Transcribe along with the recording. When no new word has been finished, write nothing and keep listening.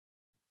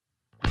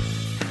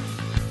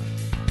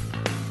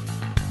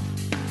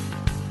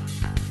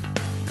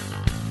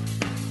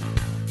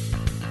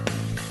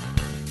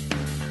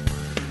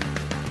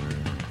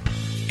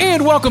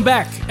And welcome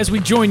back as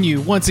we join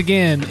you once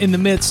again in the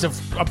midst of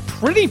a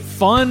pretty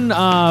fun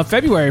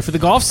February for the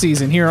golf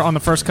season here on the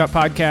First Cut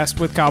Podcast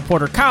with Kyle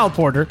Porter. Kyle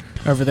Porter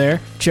over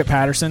there, Chip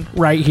Patterson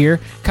right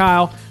here.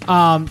 Kyle,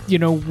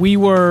 we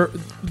were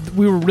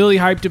really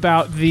hyped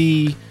about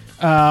the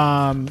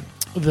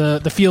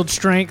field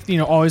strength.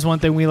 Always one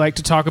thing we like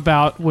to talk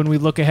about when we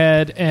look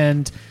ahead.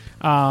 And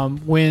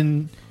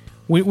when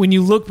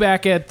you look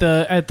back at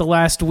the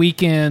last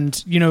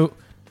weekend,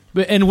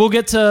 and we'll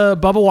get to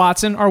Bubba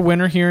Watson, our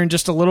winner, here in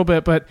just a little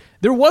bit. But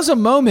there was a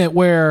moment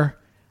where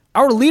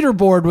our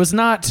leaderboard was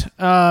not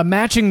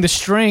matching the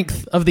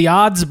strength of the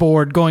odds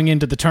board going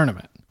into the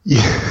tournament.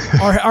 Yeah.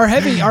 Our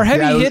heavy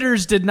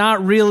hitters did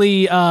not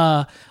really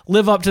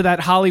live up to that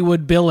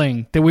Hollywood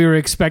billing that we were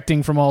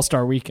expecting from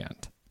All-Star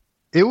Weekend.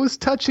 It was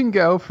touch and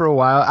go for a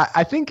while.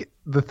 I think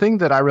the thing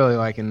that I really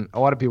like, and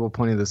a lot of people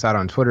pointed this out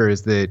on Twitter,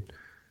 is that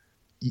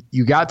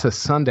you got to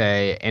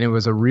Sunday and it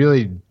was a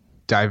really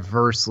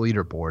diverse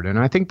leaderboard. And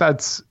I think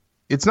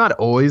it's not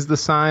always the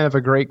sign of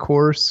a great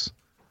course,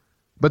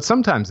 but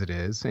sometimes it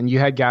is. And you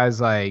had guys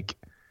like,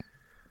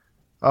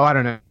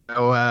 Graham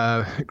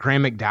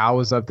McDowell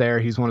was up there.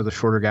 He's one of the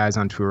shorter guys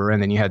on tour.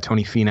 And then you had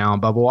Tony Finau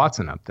and Bubba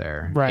Watson up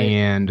there. Right.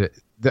 And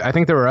I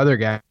think there were other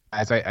guys,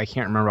 I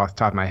can't remember off the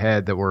top of my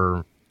head, that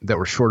were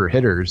shorter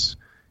hitters.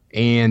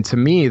 And to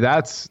me,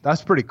 that's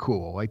pretty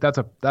cool. Like that's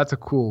a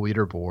cool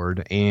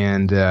leaderboard.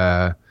 And,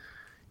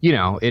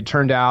 it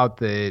turned out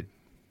that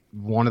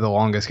one of the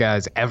longest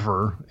guys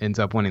ever ends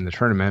up winning the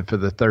tournament for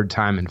the third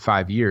time in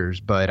 5 years.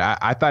 But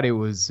I thought it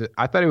was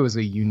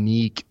a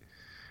unique,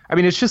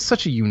 it's just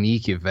such a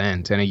unique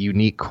event and a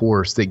unique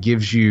course that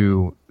gives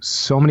you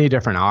so many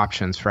different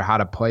options for how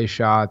to play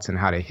shots and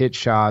how to hit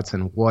shots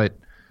and what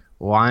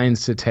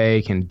lines to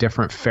take and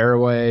different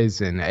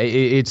fairways. And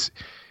it's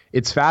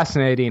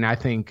fascinating, I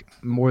think,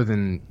 more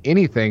than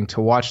anything,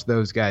 to watch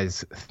those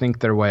guys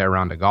think their way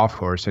around a golf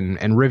course.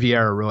 And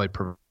Riviera really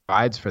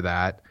provides for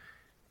that.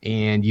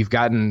 And you've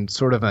gotten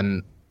sort of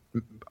an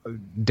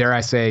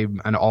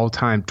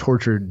all-time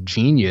tortured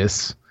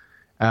genius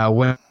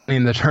winning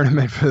the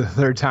tournament for the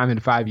third time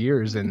in 5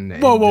 years.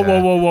 Whoa!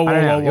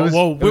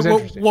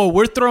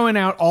 We're throwing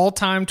out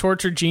all-time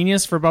tortured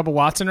genius for Bubba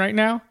Watson right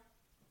now?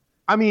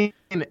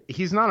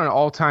 He's not an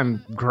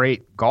all-time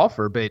great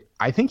golfer, but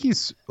I think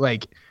he's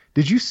like...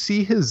 Did you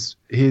see his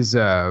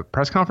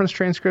press conference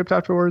transcript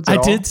afterwards? I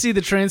did see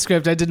the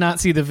transcript. I did not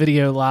see the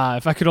video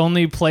live. I could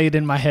only play it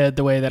in my head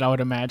the way that I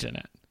would imagine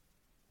it.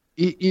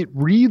 It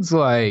reads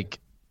like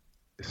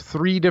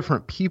three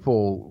different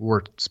people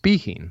were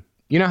speaking.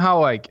 You know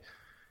how like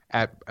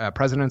at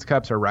President's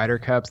Cups or Ryder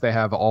Cups, they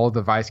have all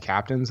the vice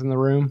captains in the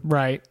room?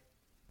 Right.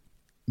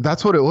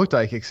 That's what it looked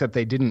like, except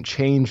they didn't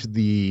change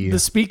the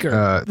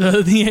speaker.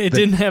 It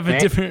didn't have a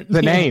different...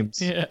 The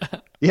names. Yeah.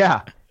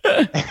 Yeah.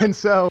 And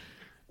so...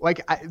 Like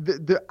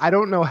I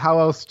don't know how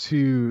else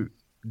to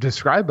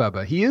describe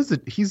Bubba. He's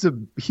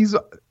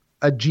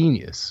a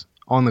genius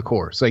on the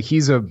course. Like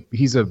he's a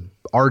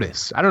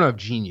artist. I don't know if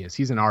genius.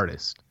 He's an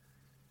artist,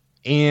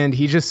 and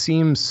he just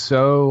seems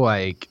so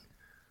like,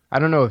 I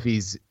don't know if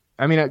he's.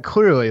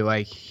 Clearly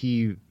like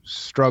he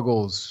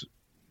struggles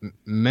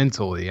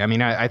mentally.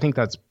 I think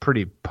that's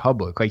pretty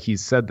public. Like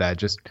he's said that,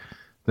 just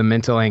the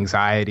mental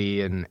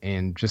anxiety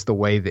and just the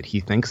way that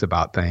he thinks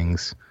about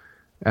things.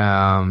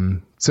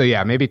 So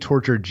yeah, maybe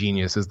tortured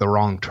genius is the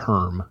wrong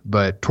term,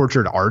 but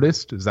tortured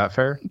artist, is that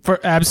fair?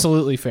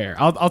 Absolutely fair.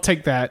 I'll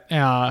take that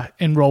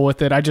and roll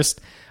with it. I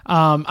just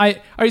all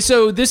right,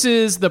 so this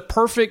is the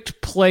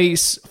perfect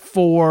place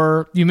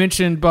for, you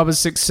mentioned Bubba's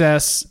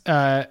success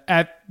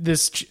at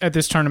this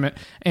tournament,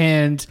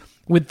 and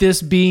with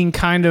this being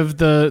kind of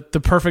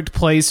the perfect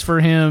place for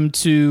him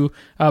to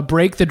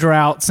break the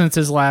drought since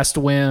his last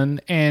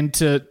win, and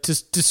to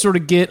sort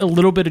of get a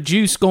little bit of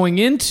juice going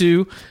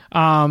into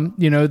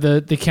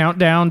the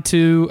countdown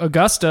to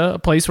Augusta, a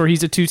place where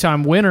he's a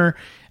two-time winner.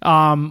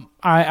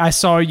 I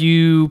saw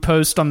you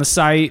post on the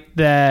site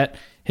that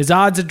his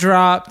odds had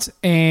dropped,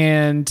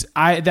 and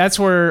that's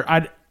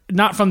where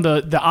not from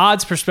the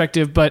odds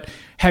perspective, but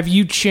have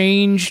you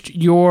changed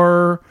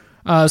your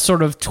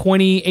sort of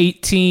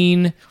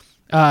 2018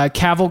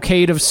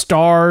 cavalcade of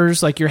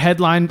stars, like your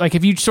headline? Like,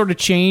 have you sort of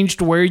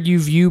changed where you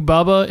view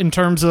Bubba in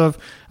terms of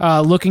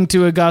looking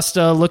to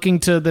Augusta, looking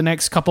to the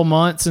next couple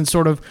months, and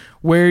sort of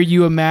where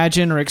you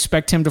imagine or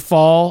expect him to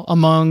fall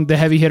among the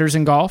heavy hitters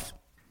in golf?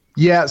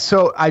 Yeah,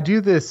 so I do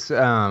this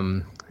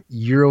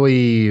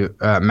yearly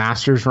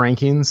Masters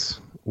rankings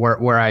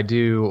where I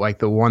do like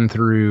the 1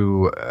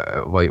 through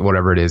like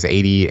whatever it is,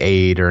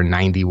 88 or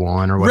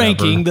 91 or whatever.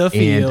 Ranking the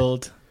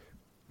field.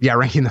 Yeah,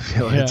 ranking the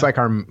field. Yeah. It's like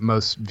our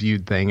most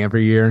viewed thing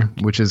every year,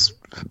 which is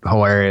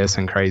hilarious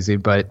and crazy.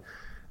 But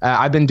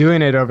I've been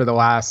doing it over the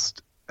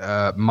last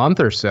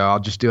month or so. I'll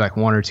just do like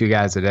 1 or 2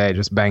 guys a day,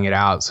 just bang it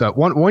out. So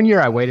one year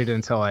I waited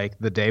until like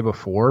the day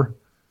before,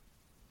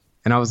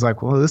 and I was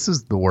like, well, this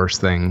is the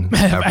worst thing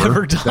that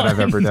I've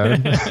ever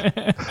done.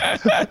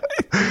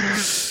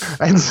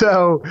 And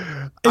so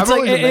It's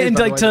like, and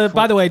like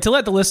by the way, to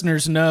let the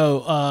listeners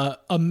know,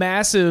 a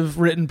massive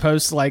written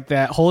post like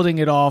that, holding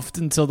it off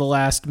until the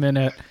last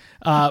minute.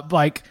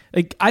 Like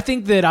I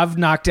think that I've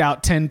knocked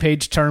out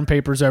 10-page term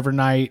papers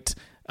overnight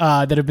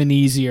that have been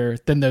easier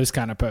than those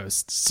kind of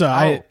posts.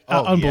 So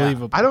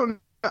unbelievable. Yeah.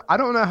 I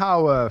don't know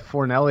how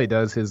Fornelli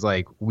does his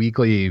like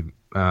weekly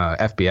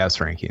FBS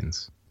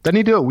rankings. Doesn't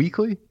he do it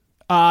weekly?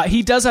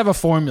 He does have a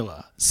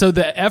formula. So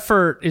the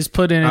effort is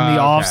put in the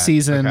off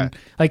season. Okay.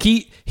 Like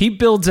he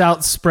builds out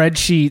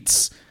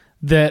spreadsheets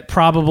that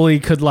probably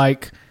could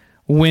like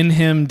win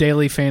him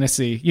daily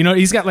fantasy. You know,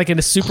 he's got like a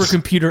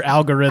supercomputer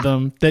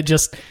algorithm that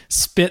just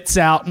spits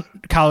out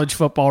college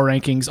football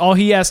rankings. All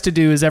he has to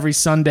do is every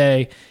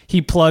Sunday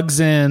he plugs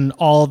in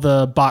all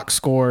the box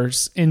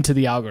scores into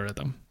the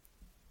algorithm.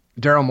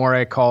 Daryl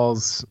Morey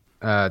calls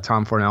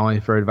Tom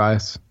Fornelli for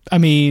advice. I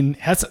mean,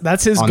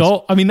 that's his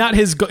goal. I mean, not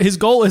his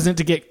goal isn't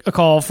to get a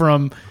call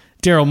from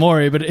Daryl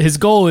Morey, but his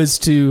goal is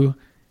to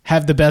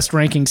have the best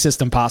ranking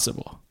system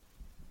possible.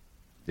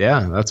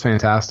 Yeah, that's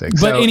fantastic.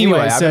 But anyway,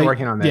 I've been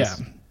working on this.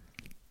 Yeah.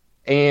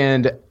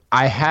 And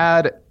I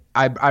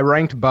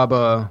ranked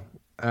Bubba,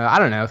 I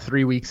don't know,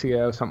 3 weeks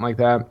ago, something like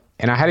that.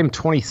 And I had him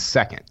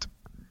 22nd.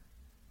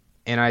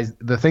 And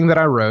the thing that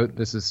I wrote,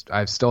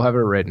 I still have it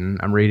written.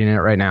 I'm reading it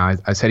right now.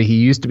 I said he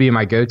used to be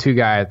my go-to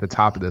guy at the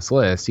top of this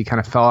list. He kind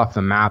of fell off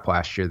the map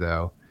last year,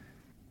 though.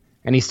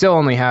 And he still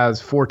only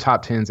has 4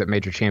 top 10s at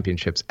major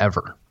championships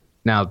ever.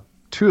 Now,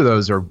 2 of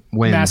those are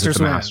wins at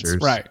the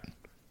Masters. Right.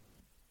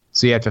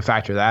 So you have to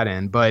factor that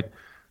in. But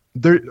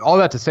all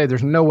that to say,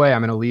 there's no way I'm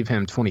going to leave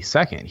him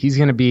 22nd. He's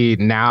going to be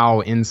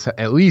now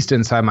at least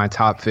inside my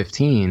top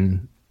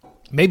 15.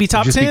 Maybe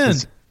top 10.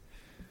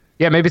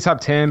 Yeah, maybe top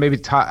 10, maybe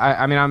top.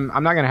 I mean, I'm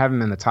not going to have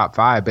him in the top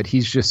 5, but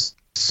he's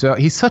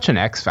such an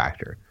X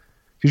factor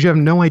because you have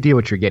no idea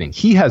what you're getting.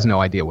 He has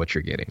no idea what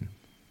you're getting.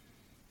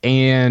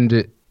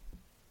 And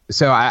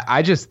so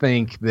I just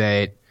think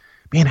that,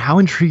 man, how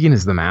intriguing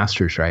is the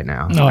Masters right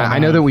now? I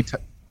know that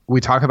we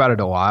talk about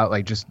it a lot,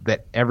 like just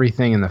that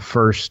everything in the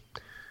first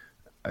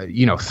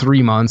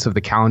 3 months of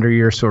the calendar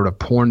year sort of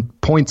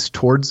points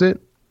towards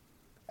it.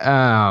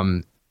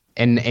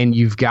 And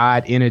you've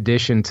got, in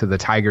addition to the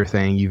Tiger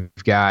thing, you've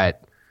got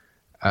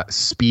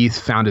Spieth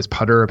found his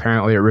putter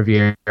apparently at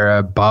Riviera,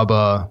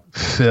 Bubba,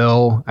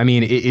 Phil. I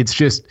mean, it's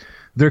just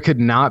there could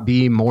not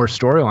be more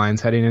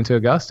storylines heading into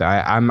Augusta.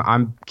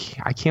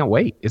 I can't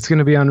wait. It's going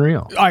to be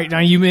unreal. All right, now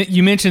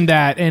you mentioned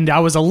that, and I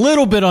was a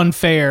little bit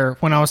unfair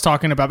when I was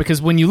talking about,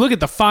 because when you look at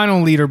the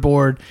final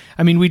leaderboard,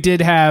 I mean, we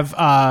did have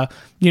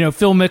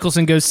Phil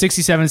Mickelson goes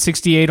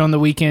 67-68 on the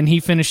weekend. He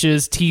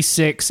finishes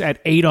T6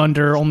 at 8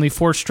 under, only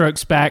 4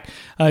 strokes back.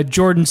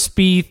 Jordan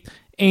Spieth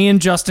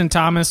and Justin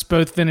Thomas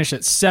both finish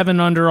at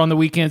 7 under on the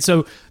weekend.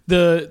 So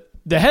the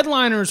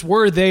headliners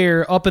were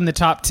there up in the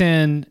top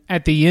 10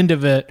 at the end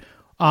of it.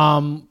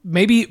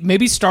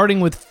 Maybe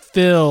starting with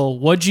Phil,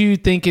 what'd you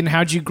think and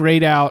how'd you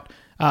grade out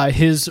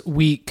his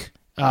week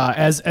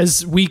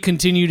as we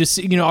continue to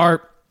see?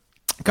 Our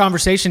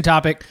conversation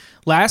topic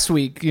last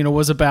week,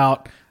 was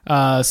about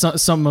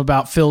something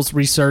about Phil's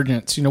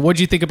resurgence. What'd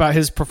you think about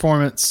his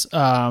performance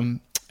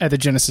at the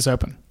Genesis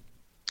Open?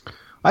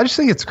 I just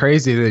think it's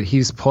crazy that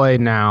he's played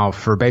now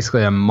for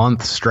basically a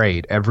month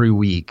straight every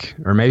week,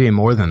 or maybe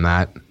more than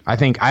that. I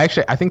think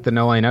the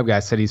No Lane Up guy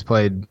said he's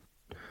played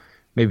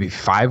maybe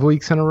 5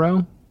 weeks in a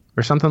row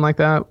or something like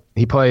that.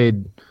 He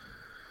played,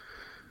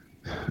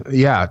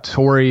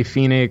 Torrey,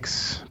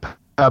 Phoenix,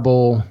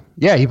 Pebble.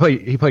 Yeah, he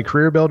played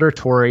Career Builder,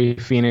 Torrey,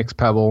 Phoenix,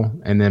 Pebble,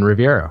 and then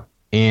Riviera.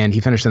 And he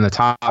finished in the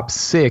top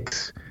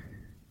 6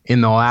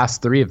 in the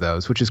last 3 of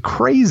those, which is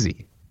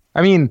crazy.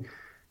 I mean,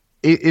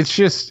 it's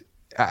just,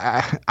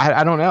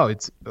 I don't know.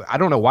 I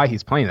don't know why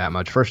he's playing that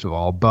much, first of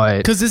all, but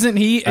because isn't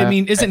he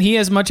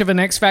as much of an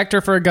X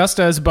factor for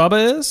Augusta as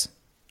Bubba is?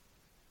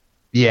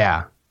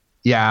 Yeah,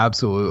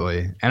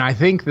 absolutely. And I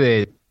think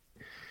that,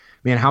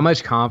 man, how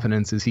much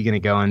confidence is he going to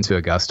go into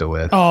Augusta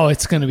with? Oh,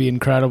 it's going to be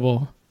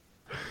incredible.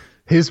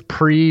 His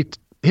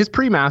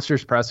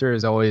pre-Masters presser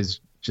is always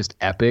just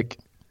epic.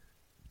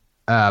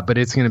 But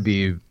it's going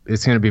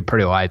to be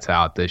pretty lights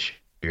out this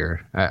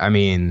year. I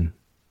mean,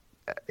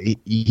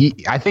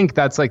 I think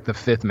that's like the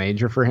 5th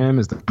major for him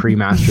is the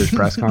pre-Masters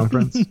press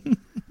conference.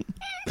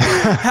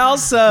 How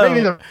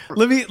so?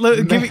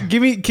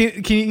 Give me.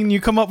 Can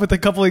you come up with a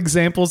couple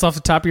examples off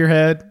the top of your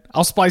head?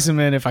 I'll splice them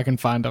in if I can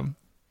find them.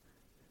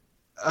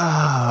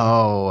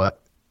 Oh,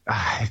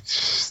 I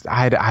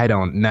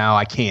don't know.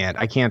 I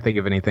can't think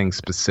of anything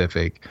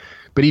specific.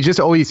 But he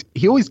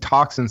always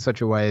talks in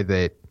such a way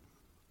that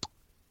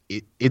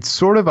it's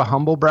sort of a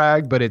humble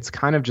brag, but it's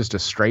kind of just a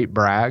straight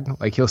brag.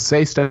 Like he'll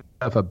say stuff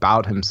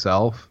about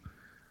himself,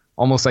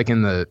 almost like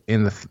in the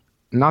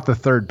not the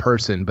third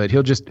person, but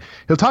he'll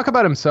talk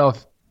about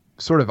himself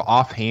sort of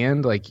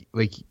offhand, like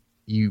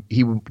he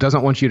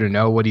doesn't want you to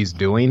know what he's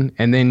doing,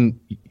 and then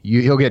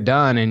he'll get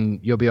done and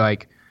you'll be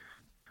like,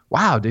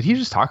 wow, did he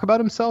just talk about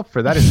himself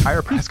for that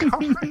entire press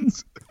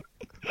conference?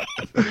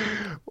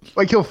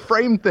 Like he'll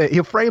frame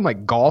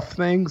like golf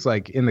things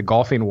like in the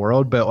golfing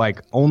world, but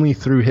like only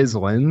through his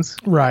lens.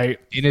 Right.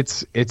 And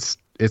it's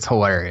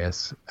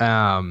hilarious.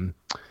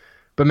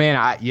 But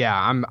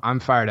man, I'm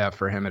fired up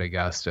for him at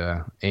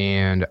Augusta,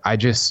 and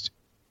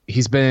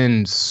he's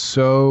been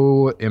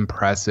so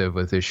impressive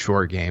with his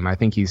short game. I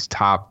think he's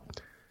top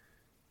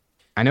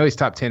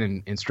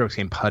 10 in strokes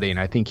gained putting.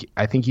 I think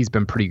he's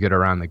been pretty good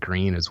around the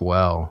green as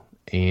well,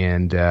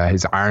 and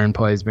his iron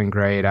play has been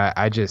great.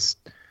 I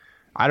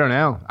don't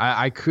know.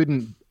 I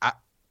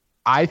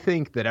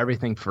think that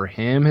everything for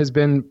him has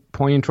been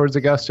pointing towards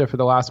Augusta for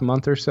the last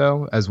month or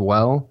so as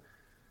well.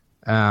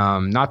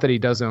 Not that he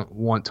doesn't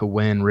want to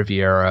win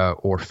Riviera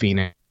or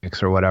Phoenix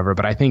or whatever,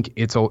 but I think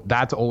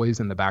that's always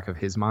in the back of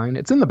his mind.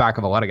 It's in the back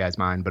of a lot of guys'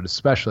 mind, but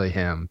especially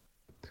him,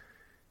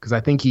 because I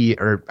think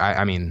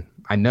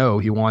I know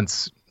he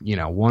wants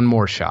one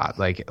more shot,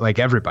 like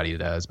everybody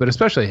does, but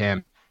especially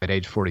him at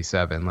age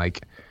 47.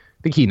 Like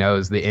I think he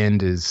knows the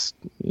end is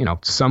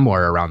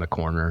somewhere around the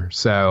corner.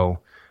 So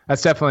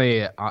that's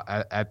definitely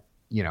at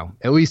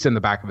least in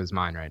the back of his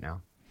mind right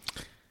now.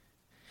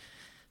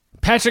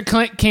 Patrick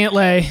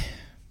Cantlay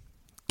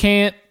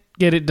can't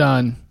get it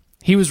done.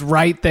 He was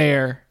right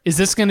there. Is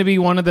this going to be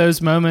one of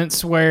those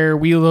moments where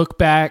we look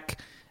back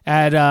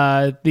at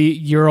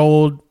your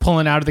old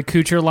pulling out of the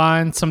Kuchar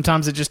line?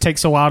 Sometimes it just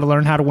takes a while to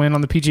learn how to win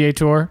on the PGA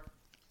Tour.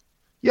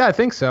 Yeah, I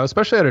think so,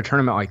 especially at a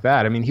tournament like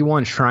that. I mean, he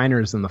won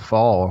Shriners in the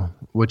fall,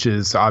 which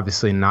is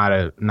obviously not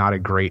a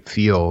great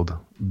field,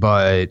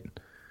 but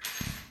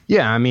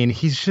yeah, I mean,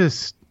 he's a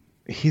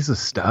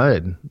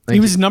stud. Like, he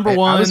was number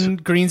one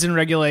greens in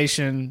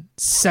regulation,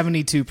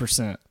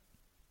 72%.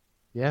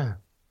 Yeah,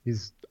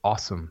 he's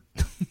awesome.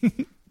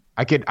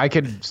 I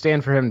could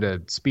stand for him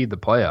to speed the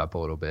play up a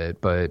little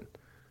bit, but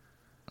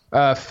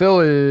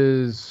Phil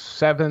is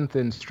 7th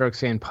in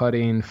strokes gained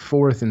putting,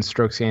 4th in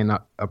strokes gained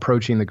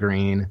approaching the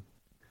green,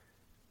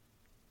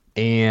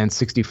 and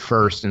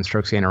 61st in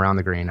strokes gained around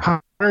the green.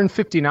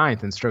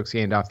 159th in strokes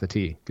gained off the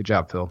tee. Good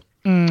job, Phil.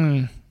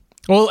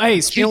 Well,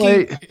 hey,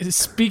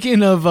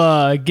 speaking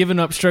of giving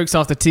up strokes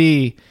off the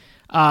tee,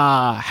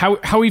 how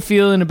are we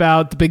feeling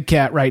about the big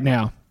cat right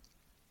now?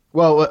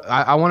 Well,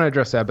 I want to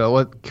address that,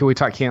 Bill. Can we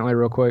talk Cantlay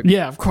real quick?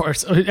 Yeah, of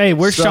course. Hey,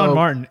 where's Sean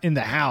Martin? In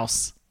the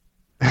house.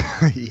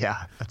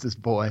 Yeah, that's his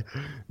boy.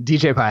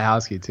 DJ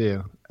Piehowski,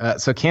 too.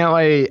 So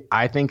Cantlay,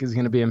 I think, is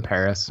going to be in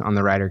Paris on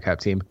the Ryder Cup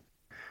team.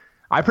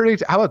 How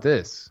about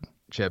this,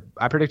 Chip?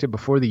 I predicted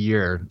before the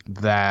year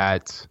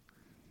that,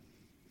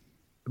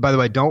 by the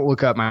way, don't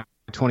look up my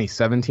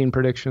 2017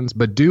 predictions,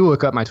 but do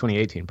look up my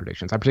 2018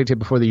 predictions. I predicted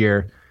before the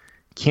year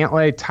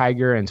Cantlay,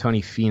 Tiger, and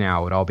Tony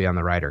Finau would all be on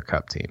the Ryder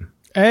Cup team.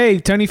 Hey,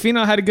 Tony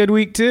Finau had a good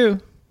week too.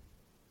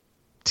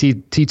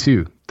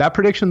 T2. That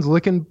prediction's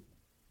looking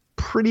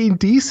pretty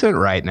decent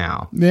right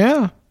now.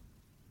 Yeah.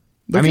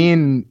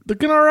 Looking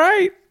all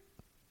right.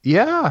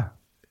 Yeah.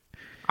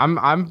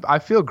 I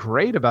feel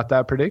great about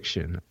that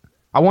prediction.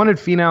 I wanted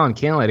Finau and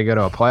Cantlay to go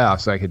to a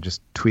playoff so I could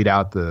just tweet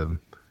out the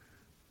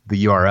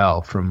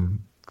URL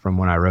from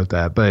when I wrote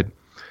that. But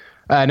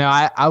no,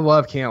 I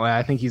love Cantlay.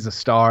 I think he's a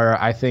star.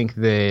 I think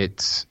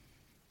it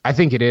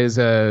is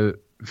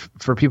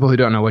for people who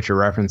don't know what you're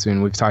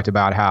referencing, we've talked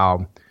about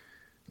how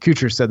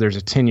Kuchar said there's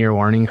a 10-year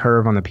learning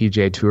curve on the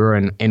PGA Tour,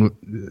 and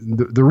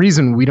the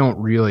reason we don't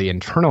really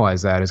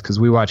internalize that is because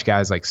we watch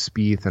guys like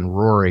Spieth and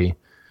Rory,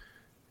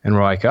 and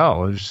we're like,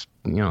 oh, just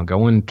go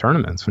win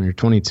tournaments when you're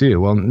 22.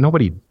 Well,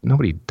 nobody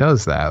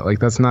does that. Like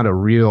that's not a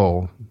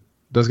real.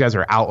 Those guys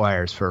are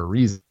outliers for a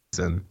reason.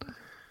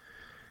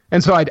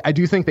 And so I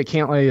do think that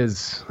Cantlay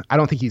is. I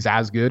don't think he's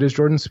as good as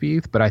Jordan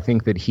Spieth, but I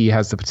think that he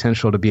has the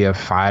potential to be a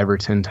 5 or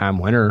 10 time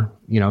winner.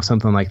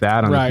 Something like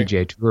that on the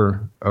PGA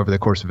Tour over the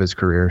course of his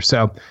career.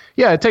 So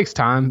yeah, it takes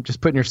time. Just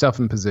putting yourself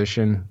in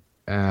position.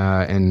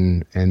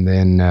 And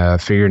then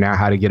figuring out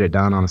how to get it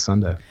done on a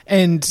Sunday.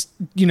 And,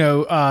 being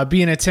a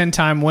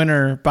 10-time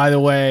winner, by the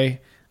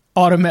way,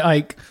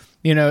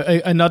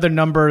 another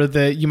number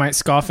that you might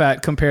scoff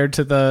at compared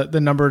to the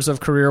numbers of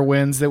career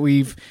wins that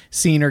we've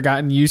seen or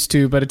gotten used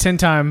to. But a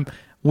 10-time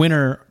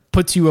winner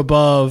puts you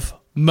above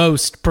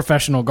most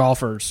professional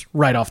golfers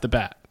right off the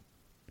bat.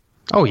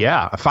 Oh,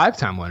 yeah. A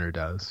 5-time winner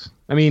does.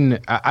 I mean,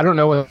 I don't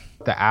know what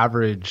the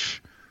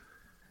average...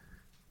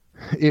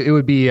 It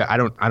would be, I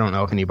don't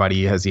know if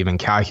anybody has even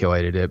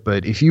calculated it,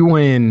 but if you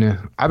win,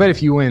 I bet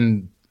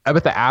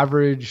the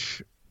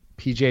average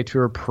PGA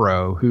Tour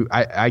pro, who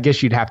I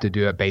guess you'd have to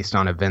do it based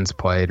on events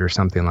played or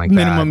something like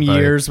minimum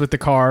years with the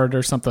card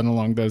or something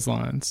along those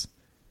lines.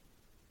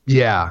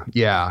 Yeah.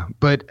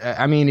 But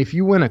I mean, if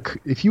you win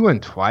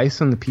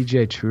twice on the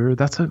PGA Tour,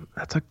 that's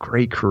a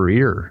great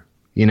career.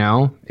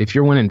 If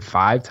you're winning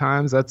 5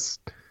 times, that's,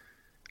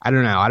 I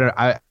don't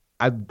know.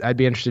 I'd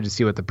be interested to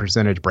see what the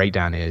percentage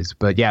breakdown is.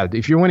 But yeah,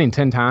 if you're winning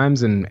 10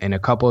 times and a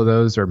couple of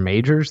those are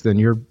majors, then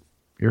you're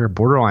a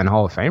borderline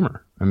Hall of Famer.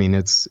 I mean,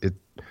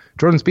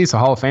 Jordan Spieth's a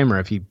Hall of Famer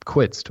if he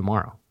quits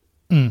tomorrow.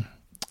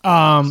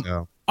 All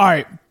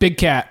right, Big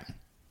Cat.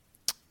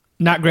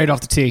 Not great off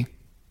the tee.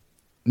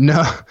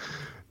 No,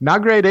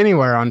 Not great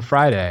anywhere on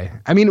Friday.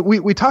 I mean,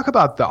 we talk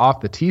about the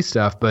off the tee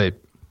stuff, but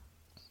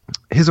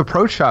his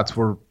approach shots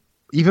were,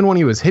 even when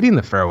he was hitting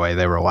the fairway,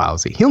 they were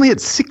lousy. He only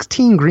hit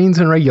 16 greens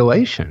in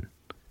regulation.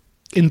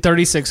 In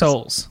 36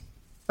 holes.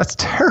 That's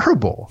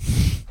terrible.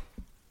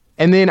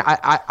 And then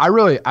I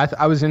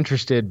was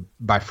interested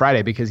by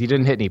Friday because he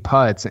didn't hit any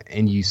putts,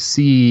 and you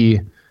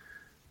see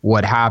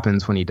what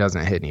happens when he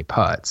doesn't hit any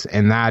putts.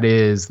 And that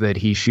is that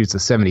he shoots a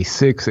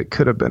 76. It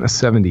could have been a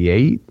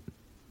 78.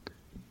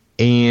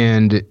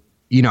 And,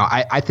 you know,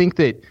 I think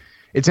that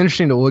it's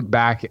interesting to look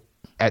back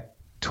at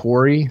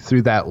Torrey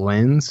through that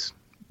lens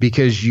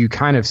because you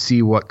kind of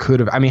see what could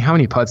have. I mean, how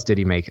many putts did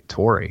he make at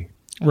Torrey?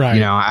 Right.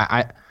 You know,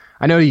 I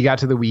know he got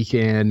to the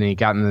weekend and he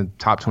got in the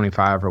top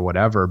 25 or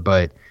whatever,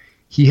 but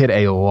he hit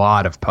a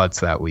lot of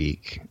putts that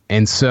week.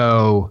 And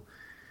so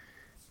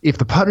if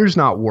the putter's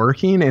not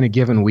working in a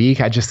given week,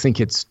 I just think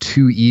it's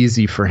too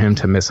easy for him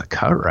to miss a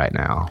cut right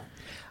now.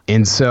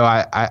 And so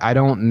I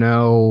don't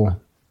know.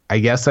 I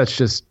guess that's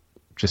just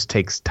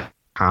takes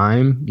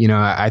time. You know,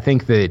 I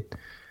think that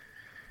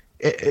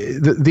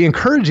the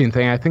encouraging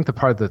thing, I think the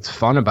part that's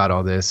fun about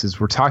all this is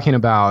we're talking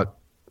about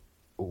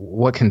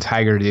what can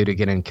Tiger do to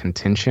get in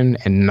contention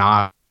and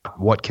not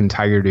what can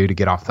Tiger do to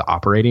get off the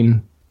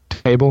operating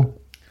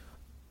table.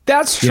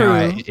 That's true.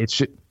 You know, it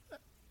should.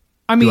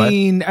 I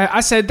mean, I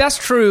said that's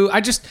true.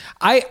 I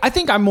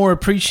think I'm more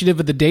appreciative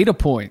of the data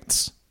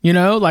points. You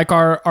know, like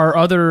our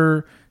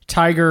other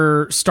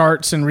Tiger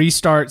starts and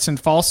restarts and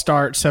false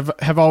starts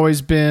have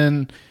always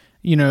been,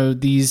 you know,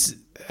 these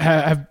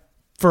have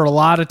for a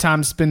lot of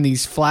times been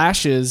these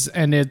flashes,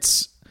 and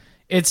it's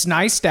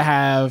nice to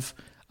have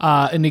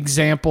an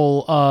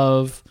example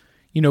of,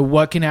 you know,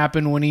 what can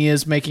happen when he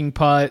is making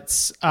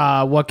putts,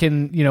 what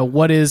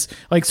is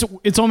like,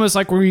 so it's almost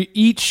like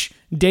each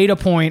data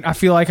point, I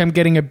feel like I'm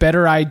getting a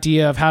better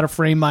idea of how to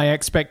frame my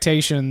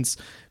expectations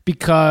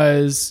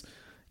because,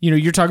 you know,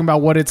 you're talking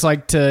about what it's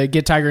like to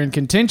get Tiger in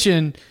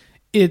contention.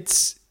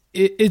 It's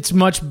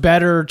much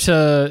better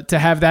to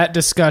have that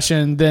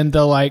discussion than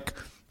the like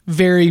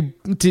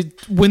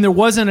when there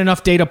wasn't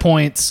enough data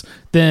points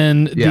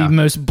than the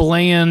most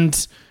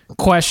bland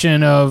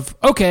question of,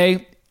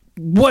 okay,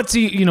 what's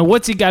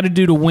he got to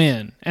do to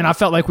win? And I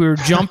felt like we were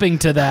jumping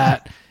to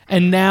that.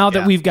 And now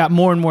that we've got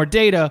more and more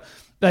data,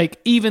 like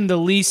even the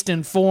least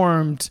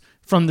informed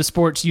from the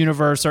sports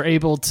universe are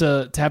able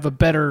to have a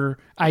better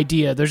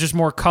idea. There's just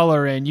more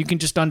color, and you can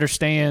just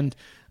understand,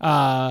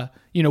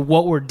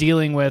 what we're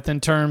dealing with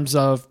in terms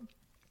of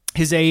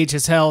his age,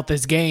 his health,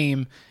 his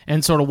game,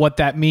 and sort of what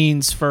that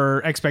means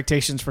for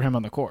expectations for him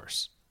on the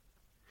course.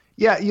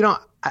 Yeah, you know,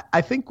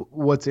 I think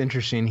what's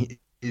interesting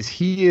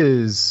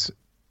is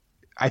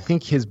I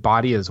think his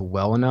body is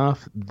well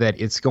enough that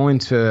it's going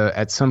to,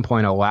 at some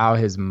point, allow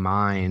his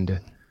mind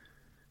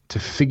to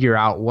figure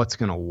out what's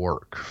going to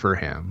work for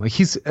him. Like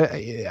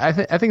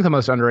I think the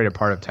most underrated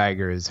part of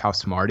Tiger is how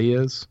smart he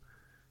is.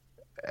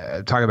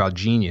 Talk about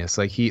genius.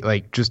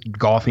 Like just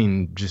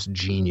golfing, just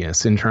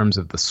genius in terms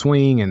of the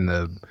swing and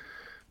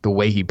the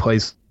way he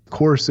plays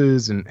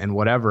courses and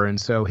whatever.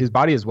 And so his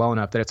body is well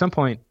enough that at some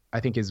point, I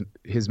think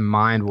his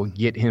mind will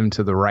get him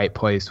to the right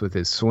place with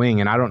his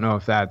swing. And I don't know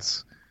if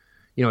that's,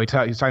 you know,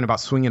 he's talking about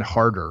swinging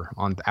harder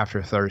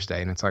after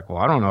Thursday, and it's like, well,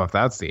 I don't know if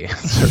that's the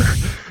answer.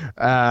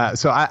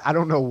 So I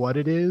don't know what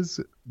it is,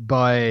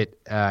 but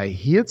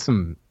he hit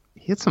some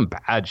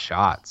bad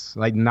shots.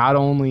 Like not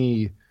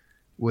only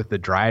with the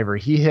driver,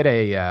 he hit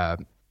I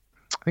think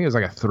it was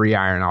like a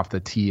 3-iron off the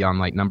tee on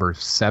like number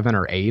 7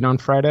 or 8 on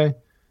Friday.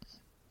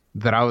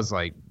 That I was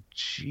like,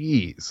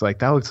 geez, like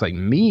that looks like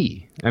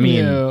me. I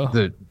mean,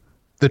 the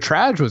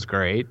traj was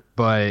great,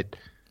 but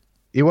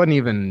it wasn't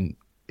even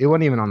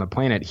on the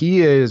planet.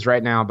 He is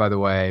right now, by the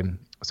way.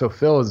 So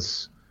Phil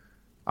is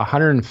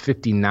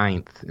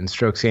 159th in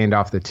strokes gained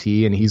off the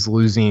tee, and he's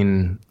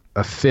losing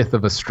a fifth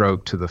of a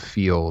stroke to the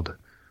field.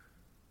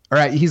 All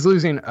right, he's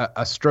losing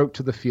a stroke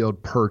to the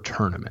field per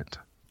tournament.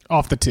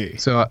 Off the tee.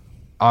 So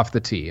off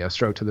the tee, a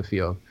stroke to the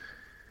field.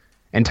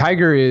 And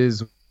Tiger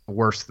is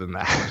worse than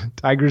that.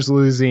 Tiger's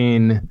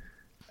losing,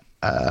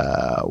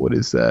 what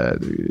is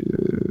that?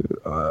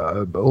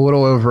 A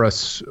little over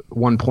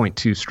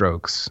 1.2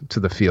 strokes to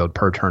the field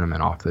per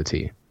tournament off the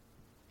tee.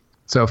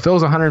 So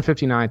Phil's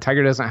 159.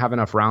 Tiger doesn't have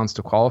enough rounds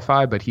to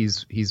qualify, but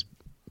he's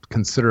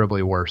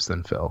considerably worse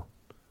than Phil.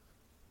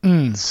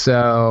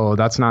 So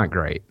that's not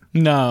great.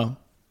 No,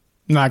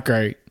 not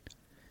great.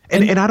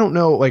 And I don't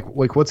know,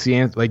 like what's the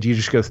answer? Like, do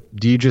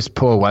you just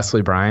pull a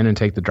Wesley Bryan and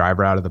take the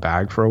driver out of the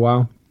bag for a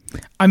while?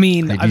 I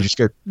mean, like, do you just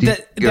go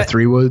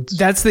 3 woods?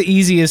 That's the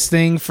easiest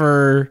thing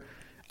for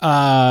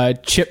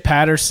Chip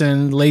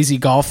Patterson, lazy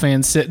golf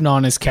fan, sitting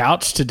on his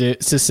couch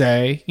to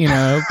say, you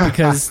know,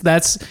 because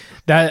that's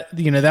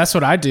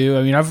what I do.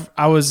 I mean,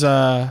 I was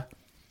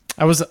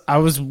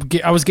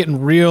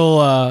getting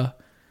real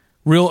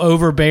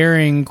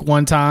overbearing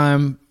one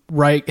time,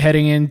 right,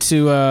 heading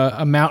into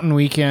a mountain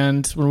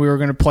weekend when we were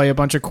going to play a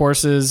bunch of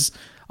courses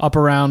up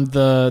around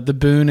the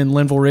Boone and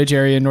Linville Ridge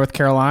area in North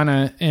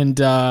Carolina,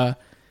 and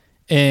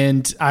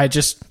I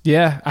just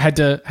I had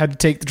to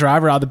take the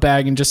driver out of the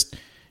bag and just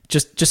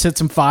just hit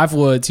some 5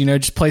 woods,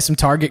 just play some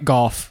target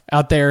golf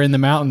out there in the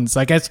mountains.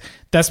 Like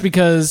that's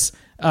because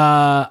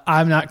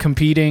I'm not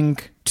competing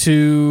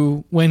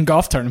to win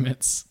golf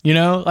tournaments.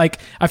 Like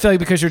I feel like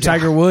because you're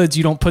Tiger Woods,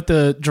 you don't put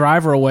the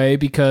driver away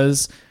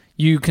because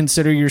you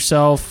consider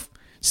yourself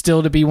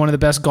still to be one of the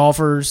best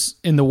golfers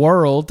in the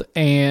world,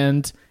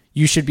 and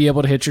you should be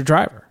able to hit your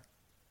driver.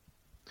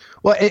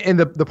 Well, and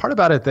the part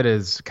about it that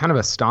is kind of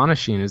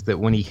astonishing is that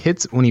when he's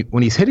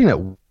hitting it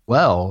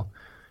well,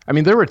 I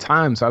mean, there were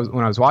times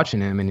when I was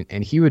watching him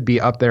and he would be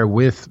up there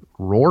with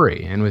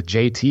Rory and with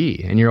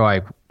JT, and you're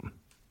like,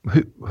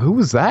 who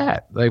was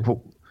that? Like,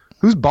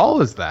 whose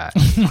ball is that?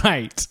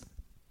 Right.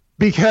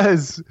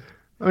 Because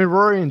I mean,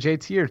 Rory and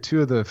JT are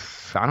 2 of the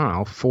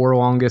 4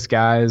 longest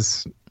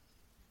guys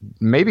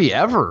maybe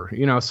ever,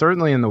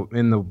 certainly in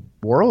the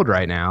world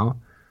right now.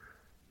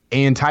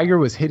 And Tiger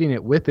was hitting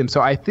it with him.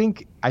 So I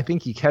think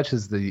he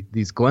catches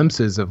these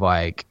glimpses of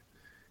like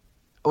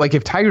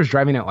if Tiger's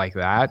driving it like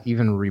that,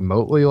 even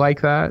remotely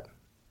like that,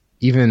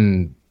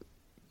 even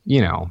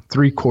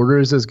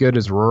 3/4 as good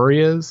as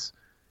Rory is,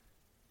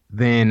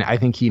 then I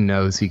think he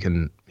knows he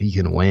can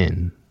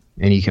win,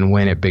 and he can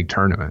win at big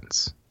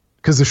tournaments.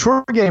 Because the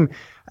short game,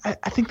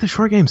 I think the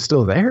short game's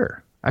still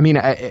there. I mean,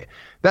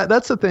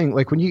 that's the thing.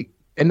 Like when you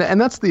and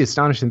that's the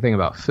astonishing thing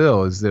about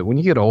Phil is that when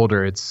you get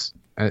older, it's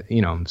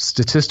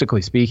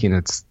statistically speaking,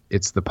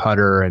 it's the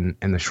putter and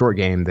the short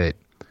game that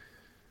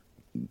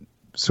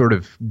sort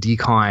of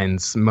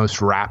declines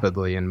most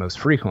rapidly and most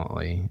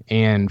frequently.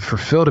 And for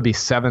Phil to be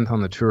 7th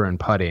on the tour in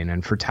putting,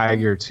 and for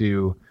Tiger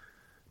to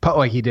putt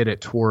like he did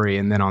at Torrey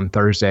and then on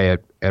Thursday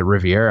at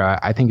Riviera,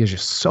 I think is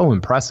just so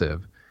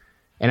impressive.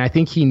 And I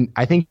think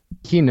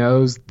he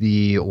knows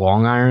the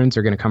long irons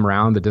are going to come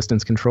around, the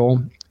distance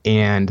control,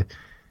 and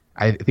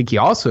I think he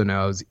also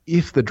knows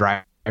if the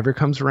driver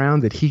comes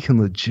around that he can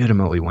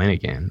legitimately win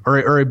again,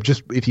 or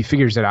just if he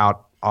figures it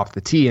out off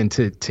the tee. And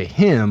to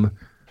him,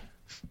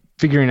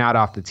 figuring out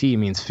off the tee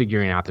means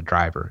figuring out the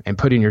driver and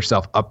putting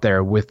yourself up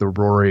there with the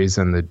Rorys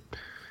and the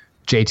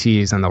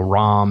JTs and the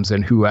Rahms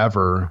and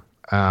whoever,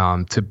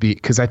 to be,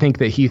 because I think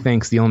that he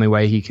thinks the only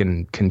way he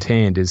can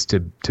contend is to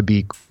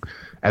be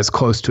as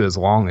close to as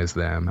long as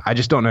them. I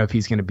just don't know if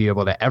he's going to be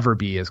able to ever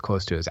be as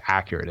close to as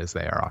accurate as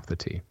they are off the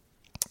tee.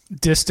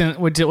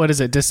 What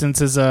is it?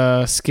 Distance is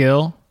a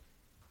skill.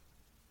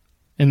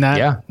 In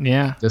that,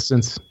 yeah.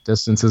 Distance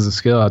is a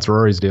skill. That's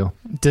Rory's deal.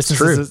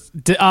 Distance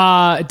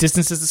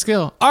is a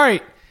skill. All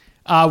right,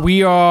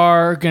 we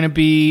are going to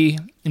be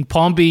in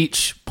Palm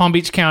Beach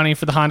County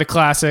for the Honda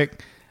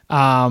Classic.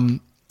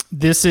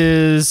 This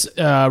is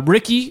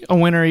Ricky, a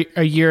winner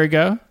a year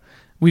ago.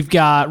 We've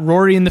got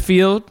Rory in the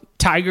field.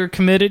 Tiger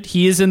committed.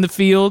 He is in the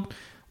field.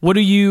 What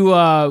are you?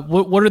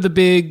 What are the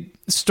big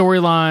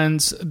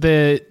storylines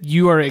that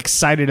you are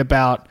excited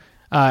about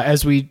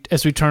as we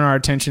turn our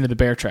attention to the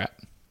Bear Trap?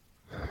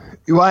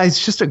 Well,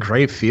 it's just a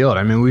great field.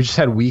 I mean, we just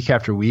had week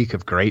after week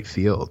of great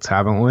fields,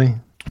 haven't we?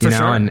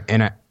 Sure.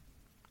 And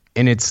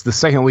it's the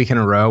second week in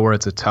a row where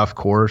it's a tough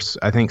course.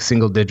 I think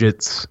single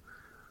digits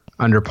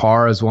under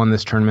par has won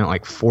this tournament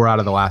like 4 out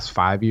of the last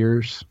 5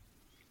 years.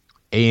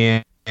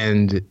 And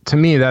to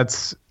me,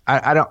 that's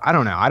I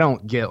don't know. I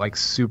don't get like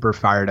super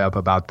fired up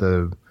about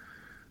the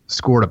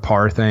score to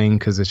par thing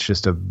because it's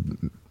just a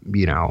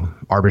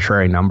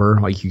arbitrary number.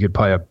 Like you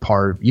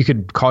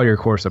could call your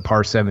course a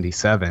par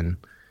 77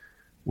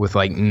 with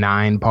like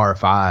 9 par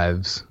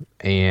 5s,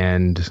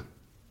 and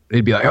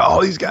it'd be like,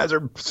 oh, these guys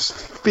are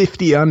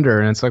 50 under,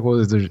 and it's like,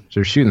 well,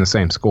 they're shooting the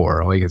same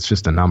score. Like it's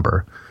just a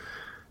number.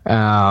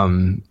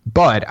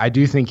 But I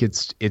do think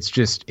it's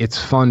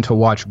fun to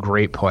watch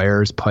great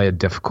players play a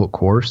difficult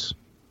course,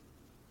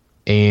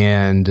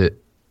 and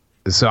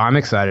so I'm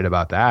excited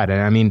about that.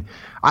 And I mean,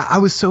 I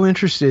was so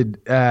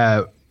interested.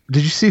 Did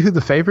you see who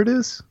the favorite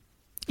is?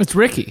 It's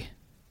Ricky.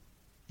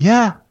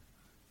 Yeah.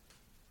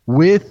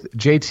 With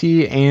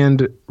JT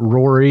and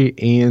Rory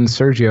and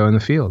Sergio in the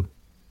field.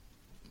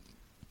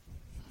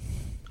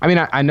 I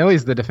mean, I know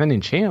he's the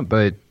defending champ,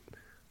 but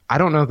I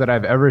don't know that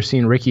I've ever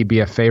seen Ricky be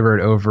a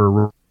favorite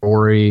over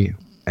Rory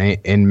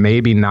and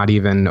maybe not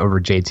even over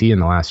JT in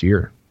the last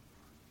year.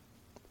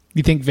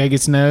 You think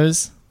Vegas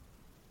knows?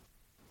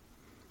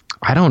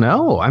 I don't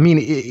know. I mean,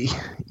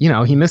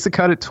 he missed the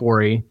cut at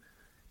Torrey.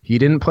 He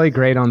didn't play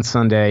great on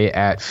Sunday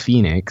at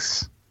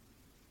Phoenix.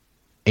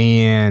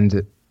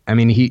 And I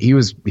mean, he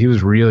was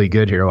really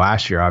good here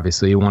last year.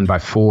 Obviously, he won by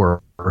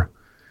 4.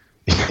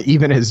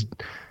 Even as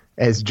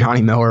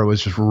Johnny Miller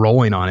was just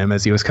rolling on him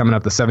as he was coming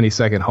up the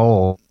 72nd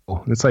hole.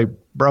 It's like,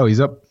 bro, he's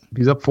up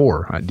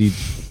 4. Do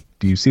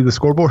you see the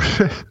scoreboard?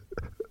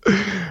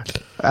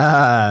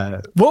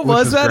 What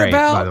was that great,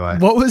 about? By the way.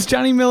 What was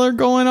Johnny Miller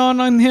going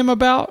on him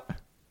about?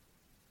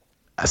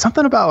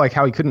 Something about like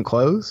how he couldn't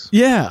close.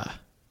 Yeah,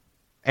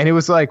 and it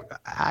was like,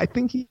 I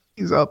think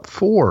he's up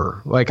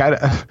 4. Like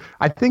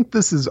I think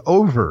this is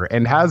over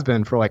and has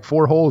been for like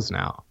 4 holes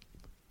now.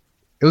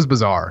 It was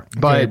bizarre,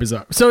 but very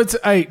bizarre. So it's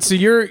so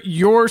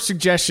your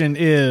suggestion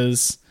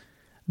is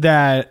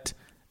that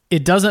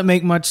it doesn't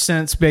make much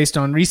sense based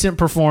on recent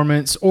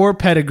performance or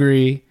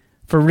pedigree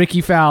for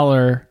Ricky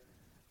Fowler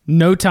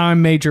no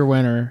time major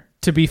winner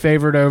to be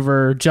favored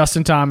over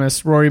Justin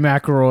Thomas, Rory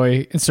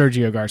McIlroy, and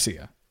Sergio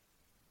Garcia?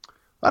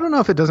 I don't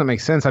know if it doesn't make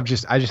sense. I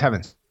just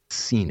haven't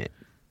seen it.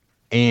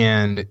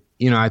 And,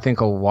 I think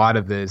a lot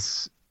of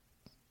this,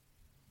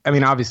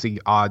 obviously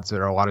odds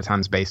are a lot of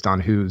times based on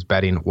who's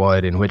betting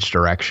what in which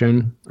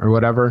direction or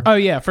whatever. Oh,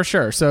 yeah, for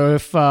sure. So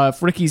if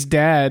Ricky's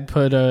dad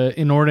put an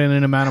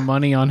inordinate amount of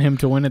money on him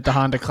to win at the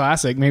Honda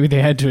Classic, maybe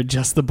they had to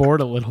adjust the board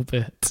a little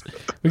bit.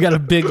 We got a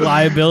big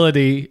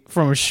liability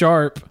from a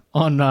sharp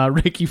on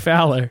Ricky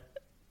Fowler.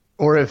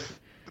 Or if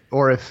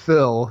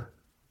Phil,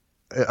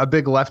 a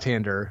big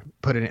left-hander,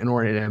 put an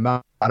inordinate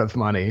amount of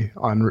money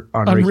on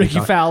Ricky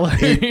Fowler.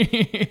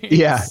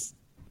 Yeah.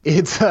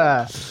 It's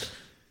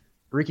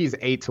Ricky's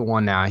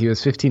 8-1 now. He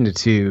was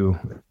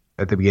 15-2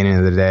 at the beginning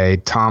of the day.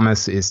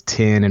 Thomas is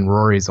 10 and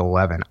Rory's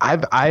 11.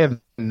 I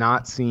have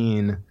not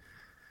seen.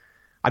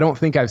 I don't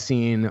think I've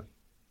seen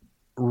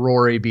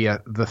Rory be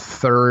the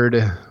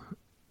third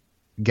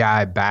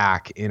guy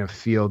back in a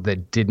field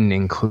that didn't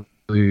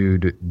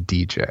include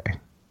DJ.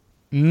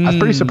 That's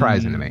pretty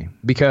surprising to me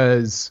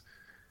because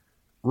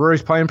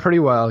Rory's playing pretty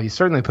well. He's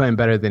certainly playing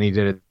better than he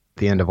did at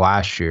the end of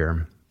last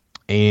year.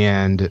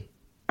 And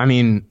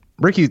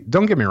Ricky,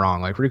 don't get me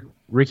wrong, like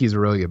Ricky's a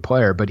really good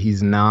player, but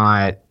he's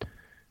not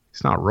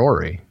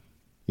Rory.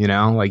 He's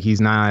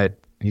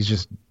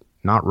just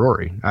not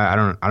Rory. I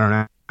don't know. I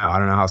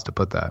don't know how else to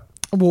put that.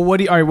 Well, what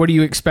are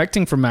you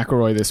expecting from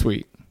McIlroy this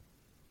week?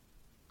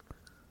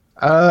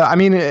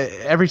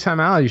 Every time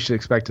out, you should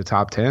expect a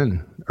top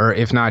 10, or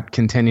if not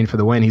contending for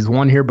the win. He's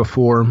won here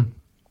before.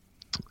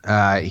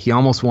 He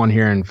almost won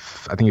here in,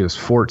 I think it was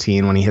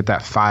 14 when he hit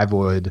that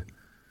 5-wood.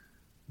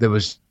 That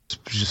was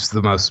just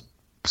the most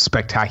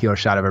spectacular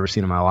shot I've ever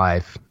seen in my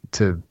life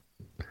to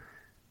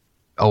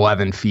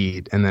 11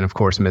 feet. And then, of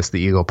course, missed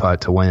the eagle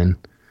putt to win.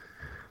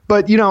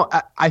 But,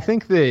 I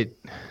think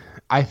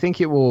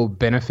it will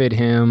benefit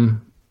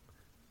him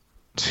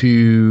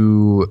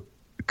to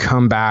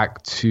come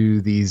back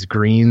to these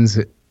greens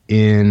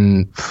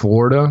in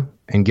Florida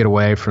and get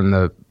away from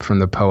the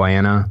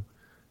Poana.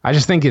 I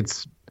just think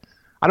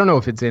I don't know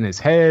if it's in his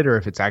head or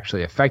if it's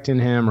actually affecting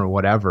him or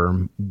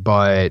whatever,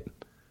 but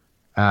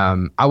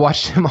I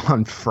watched him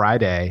on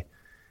Friday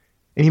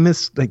and he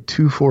missed like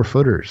 2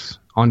 4-footers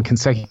on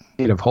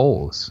consecutive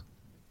holes.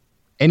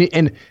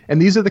 And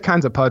these are the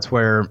kinds of putts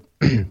where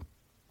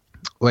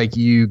like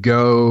you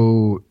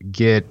go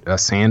get a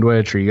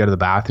sandwich or you go to the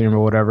bathroom or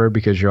whatever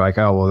because you're like,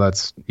 oh, well,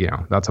 that's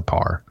a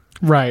par.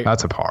 Right.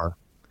 That's a par.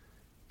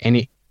 And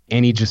he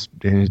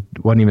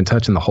wasn't even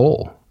touching the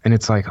hole. And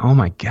it's like, oh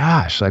my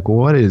gosh, like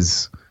what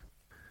is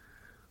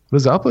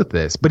up with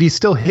this? But he's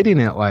still hitting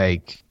it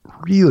like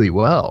really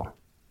well,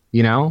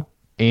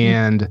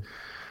 And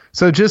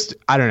so just,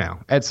 I don't know.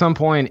 At some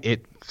point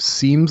it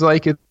seems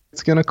like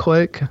it's going to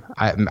click.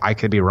 I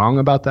could be wrong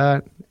about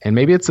that. And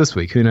maybe it's this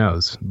week, who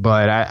knows?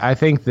 But I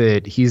think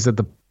that he's at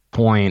the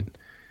point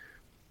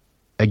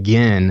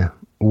again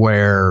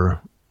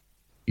where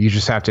you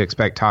just have to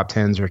expect top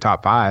 10s or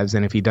top 5s.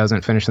 And if he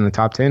doesn't finish in the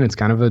top 10, it's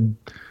kind of a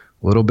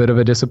little bit of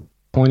a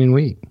disappointing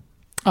week.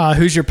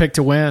 Who's your pick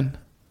to win?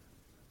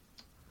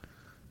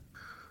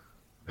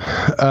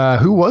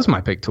 Who was my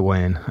pick to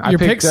win? I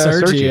picked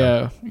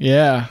Sergio.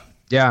 Yeah.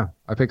 Yeah,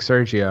 I picked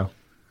Sergio.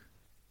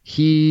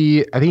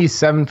 I think he's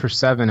 7 for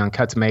 7 on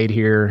cuts made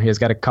here. He has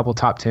got a couple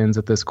top 10s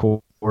at this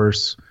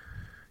course.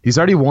 He's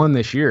already won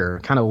this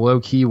year, kind of low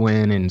key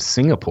win in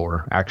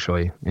Singapore,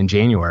 actually, in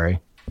January.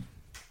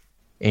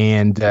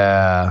 And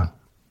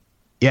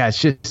it's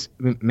just,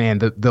 man,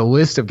 the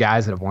list of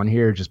guys that have won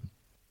here are just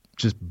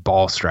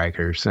ball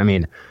strikers.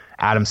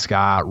 Adam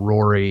Scott,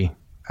 Rory,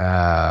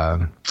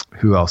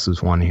 who else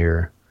has won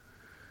here?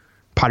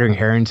 Padraig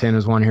Harrington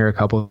has won here a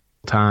couple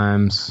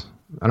times.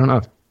 I don't know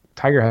if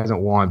Tiger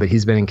hasn't won, but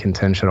he's been in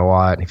contention a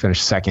lot. He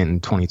finished second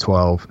in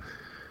 2012.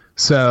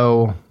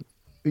 So,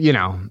 who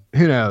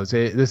knows?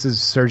 This is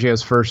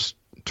Sergio's first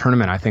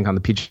tournament, I think, on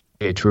the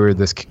PGA Tour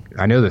this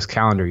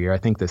calendar year. I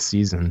think this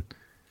season.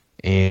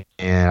 And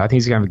I think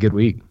he's going to have a good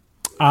week.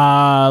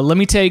 Let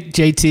me take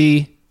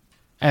JT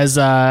as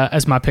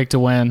my pick to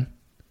win.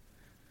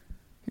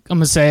 I'm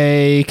going to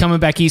say coming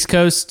back East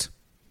Coast.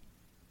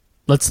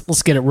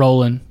 Let's get it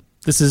rolling.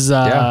 This is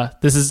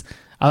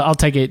I'll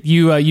take it.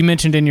 You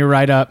mentioned in your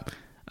write-up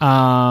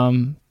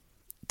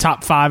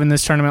top 5 in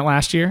this tournament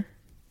last year.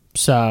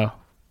 So,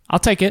 I'll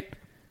take it.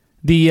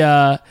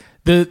 The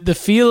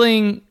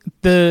feeling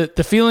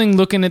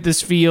looking at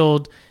this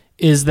field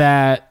is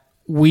that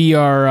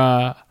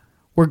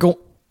we're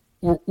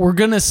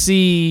going to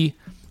see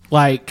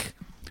like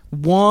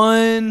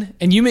one,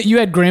 and you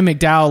had Graham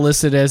McDowell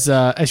listed as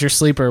your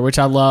sleeper, which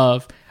I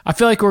love. I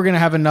feel like we're going to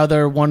have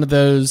another one of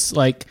those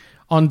like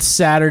on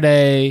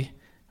Saturday,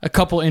 a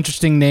couple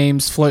interesting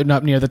names floating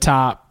up near the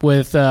top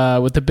with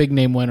the big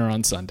name winner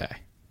on Sunday.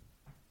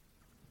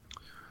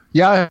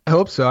 Yeah, I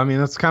hope so.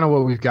 That's kind of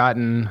what we've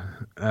gotten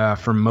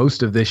for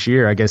most of this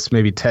year. I guess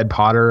maybe Ted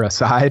Potter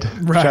aside.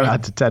 Right. Shout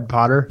out to Ted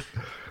Potter.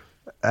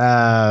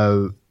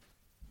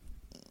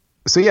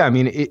 So yeah, I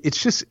mean,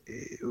 it's just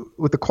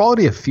with the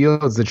quality of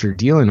fields that you're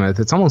dealing with,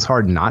 it's almost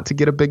hard not to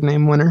get a big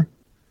name winner,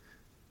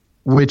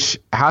 which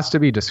has to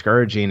be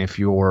discouraging if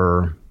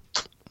you're,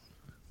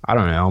 I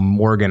don't know,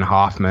 Morgan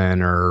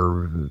Hoffman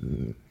or,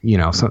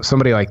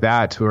 somebody like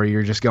that, to where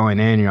you're just going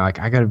in and you're like,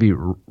 I got to beat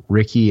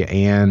Ricky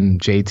and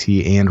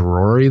JT and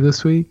Rory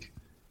this week.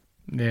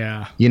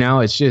 Yeah.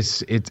 It's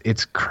just,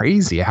 it's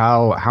crazy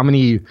how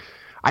many,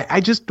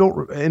 I just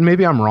don't, and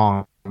maybe I'm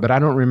wrong, but I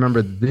don't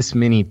remember this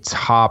many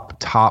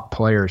top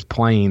players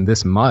playing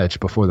this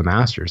much before the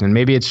Masters. And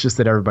maybe it's just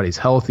that everybody's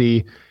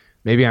healthy.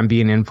 Maybe I'm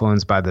being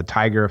influenced by the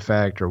Tiger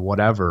effect or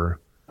whatever,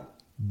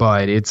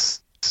 but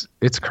it's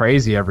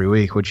crazy every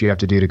week what you have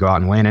to do to go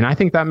out and win. And I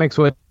think that makes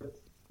what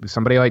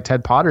somebody like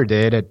Ted Potter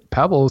did at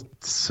Pebble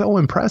so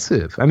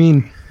impressive. I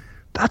mean,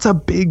 that's a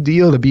big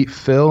deal to beat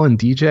Phil and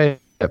DJ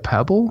at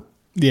Pebble.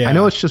 Yeah. I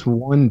know it's just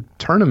one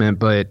tournament,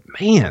 but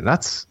man,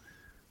 that's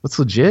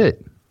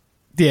legit.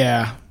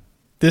 Yeah.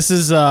 This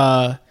is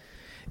I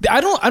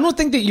don't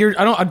think that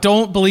I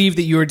don't believe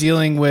that you're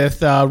dealing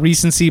with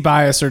recency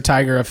bias or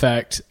Tiger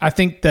effect. I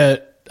think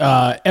that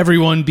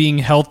everyone being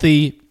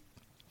healthy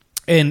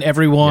and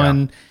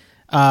everyone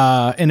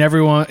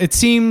it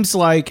seems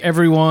like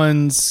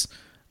everyone's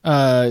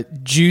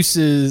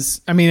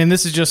juices. I mean, and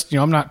this is just,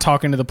 I'm not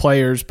talking to the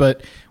players,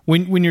 but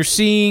when you're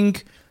seeing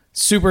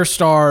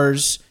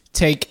superstars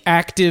take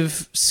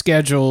active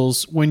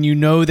schedules when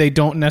they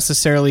don't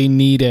necessarily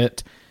need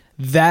it,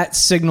 that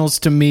signals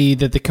to me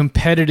that the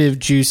competitive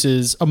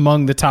juices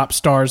among the top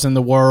stars in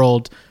the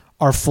world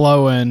are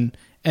flowing,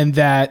 and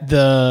that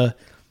the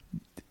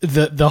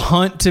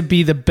hunt to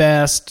be the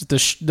best,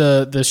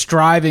 the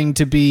striving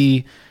to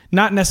be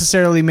not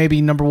necessarily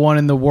maybe number one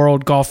in the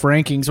world golf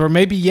rankings, or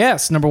maybe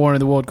yes, number one in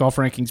the world golf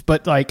rankings,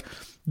 but like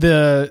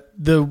the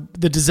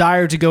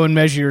desire to go and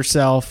measure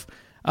yourself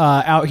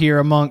out here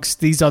amongst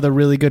these other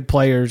really good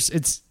players,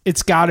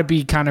 it's got to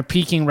be kind of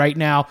peaking right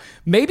now.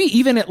 Maybe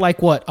even at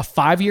like what, a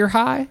 5-year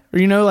high,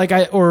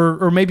 or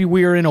or maybe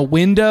we're in a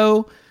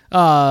window,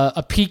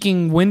 a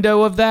peaking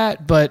window of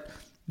that. But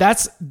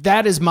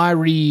that is my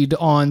read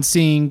on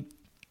seeing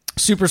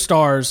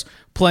superstars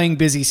playing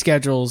busy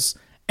schedules,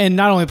 and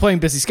not only playing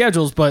busy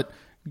schedules, but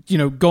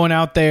going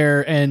out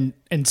there and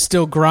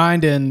still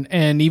grinding.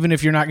 And even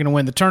if you're not going to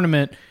win the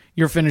tournament,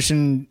 you're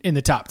finishing in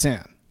the top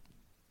 10.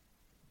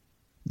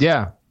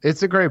 Yeah,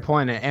 it's a great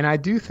point. And I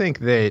do think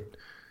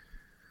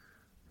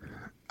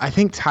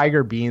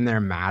Tiger being there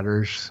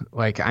matters.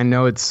 Like, I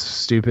know it's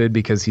stupid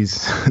because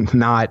he's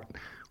not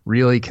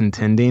really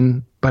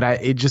contending, but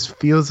it just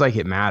feels like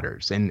it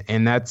matters. And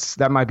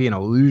that might be an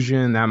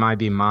illusion. That might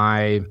be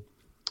my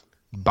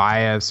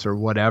bias or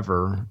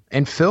whatever.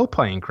 And Phil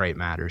playing great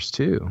matters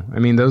too. I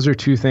mean, those are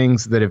two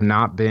things that have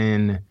not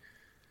been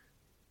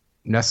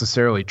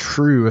necessarily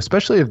true,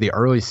 especially of the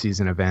early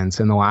season events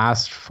in the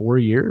last 4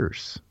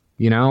 years.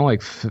 I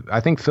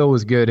think Phil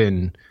was good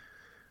in,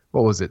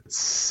 what was it,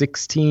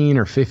 16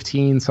 or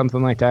 15,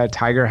 something like that.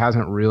 Tiger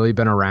hasn't really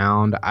been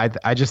around.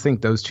 I just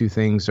think those two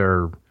things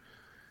are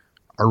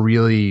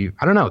really,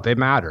 I don't know, they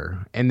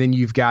matter. And then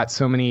you've got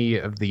so many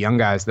of the young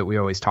guys that we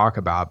always talk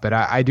about. But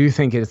I do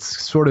think it's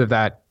sort of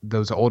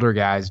those older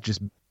guys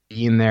just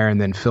being there,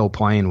 and then Phil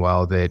playing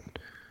well, that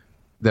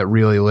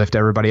really lift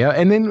everybody up.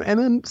 And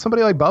then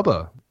somebody like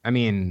Bubba. I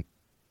mean,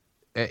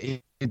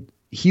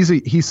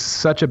 he's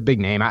such a big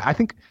name. I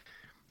think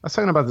I was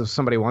talking about this with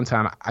somebody one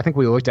time. I think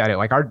we looked at it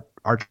like our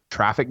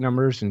traffic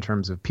numbers in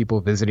terms of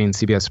people visiting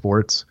CBS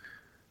Sports.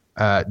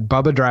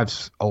 Bubba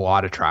drives a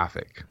lot of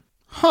traffic.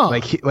 Huh.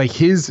 Like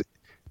his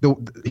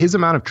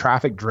amount of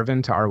traffic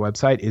driven to our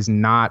website is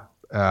not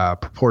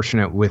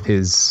proportionate with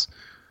his,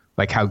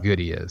 like, how good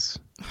he is.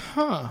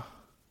 Huh.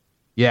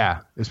 Yeah,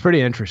 it's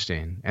pretty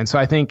interesting. And so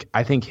I think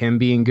him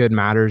being good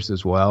matters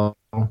as well.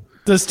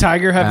 Does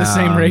Tiger have the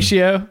same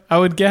ratio, I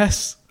would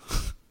guess,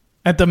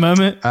 at the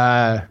moment?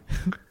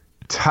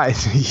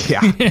 Tiger's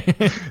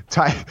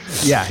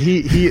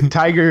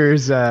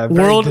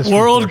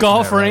world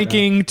golf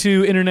ranking right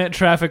to internet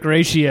traffic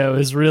ratio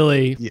is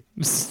really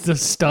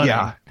stunning.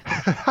 Yeah.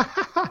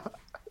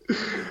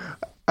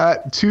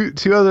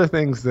 Two other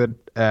things that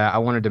I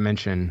wanted to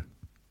mention.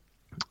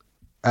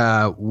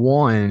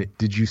 One,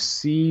 did you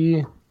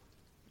see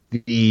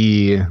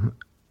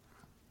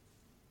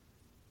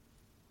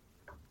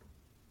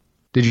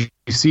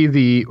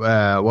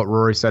what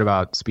Rory said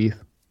about Spieth?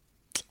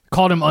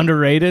 Called him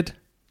underrated.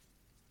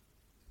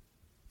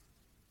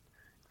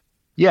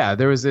 Yeah,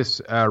 there was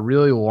this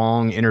really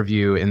long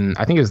interview in,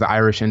 I think it was the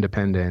Irish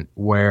Independent,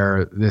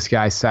 where this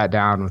guy sat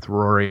down with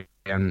Rory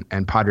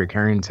and Padraig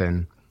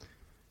Harrington.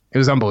 It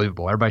was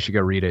unbelievable. Everybody should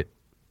go read it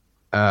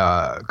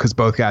because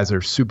both guys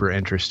are super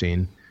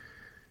interesting.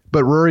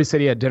 But Rory said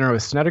he had dinner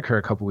with Snedeker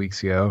a couple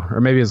weeks ago, or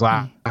maybe it was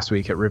last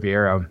week at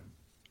Riviera,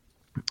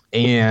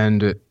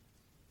 and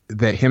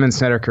that him and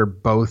Snedeker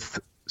both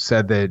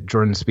said that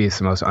Jordan Spieth is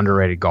the most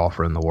underrated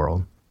golfer in the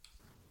world.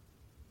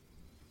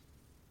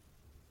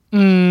 Do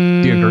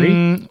you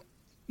agree?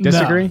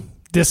 Disagree? No,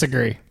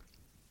 disagree.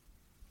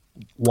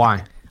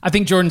 Why? I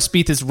think Jordan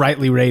Spieth is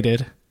rightly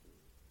rated.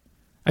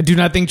 I do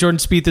not think Jordan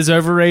Spieth is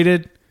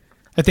overrated.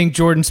 I think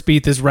Jordan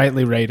Spieth is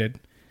rightly rated.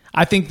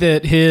 I think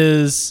that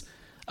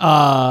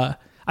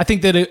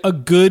a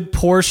good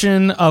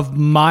portion of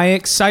my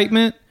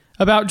excitement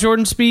about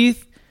Jordan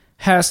Spieth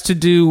has to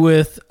do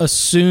with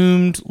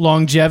assumed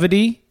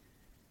longevity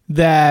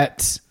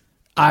that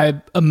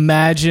I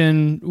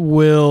imagine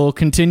will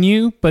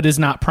continue, but is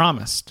not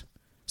promised.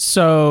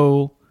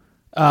 So,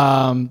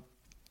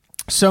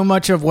 so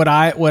much of what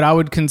I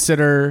would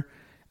consider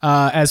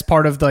as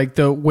part of like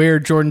the where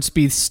Jordan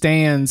Spieth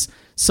stands,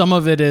 some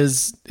of it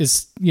is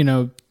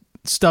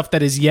stuff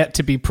that is yet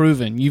to be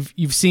proven.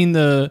 You've seen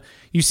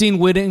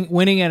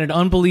winning at an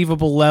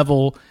unbelievable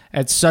level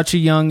at such a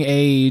young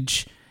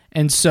age.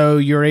 And so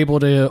you're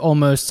able to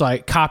almost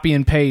like copy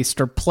and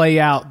paste or play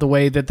out the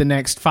way that the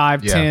next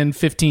 5, 10,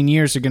 15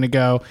 years are going to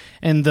go.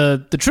 And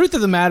the truth of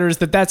the matter is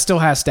that still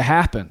has to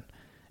happen.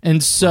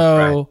 And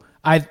so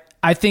I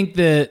think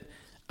that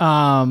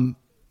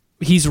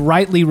he's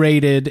rightly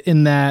rated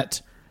in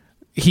that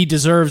he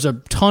deserves a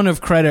ton of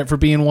credit for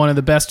being one of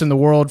the best in the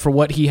world for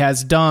what he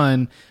has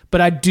done. But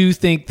I do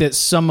think that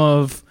some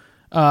of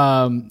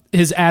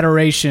his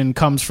adoration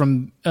comes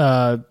from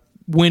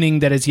winning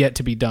that is yet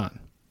to be done.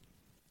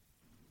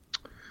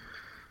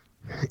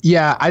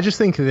 Yeah, I just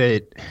think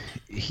that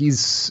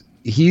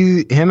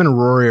him and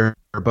Rory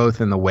are both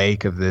in the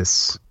wake of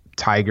this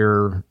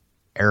Tiger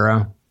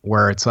era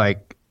where it's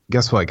like,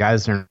 guess what?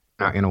 Guys are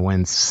not going to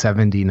win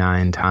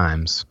 79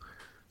 times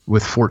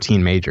with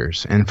 14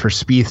 majors. And for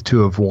Spieth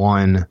to have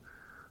won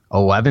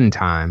 11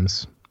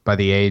 times by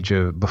the age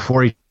of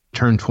before he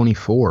turned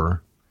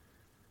 24,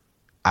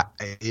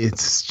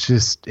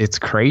 it's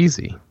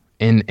crazy.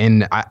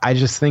 And I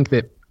just think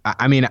that,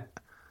 I mean,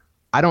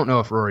 I don't know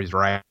if Rory's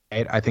right.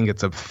 I think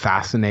it's a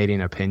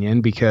fascinating opinion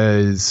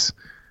because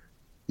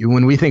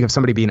when we think of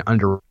somebody being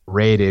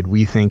underrated,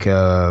 we think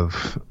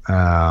of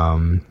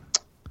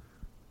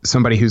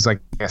somebody who's like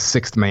a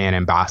sixth man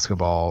in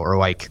basketball or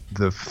like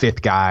the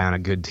fifth guy on a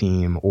good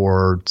team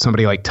or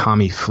somebody like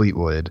Tommy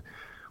Fleetwood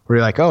where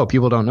you're like, oh,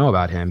 people don't know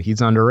about him. He's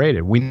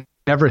underrated. We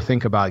never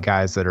think about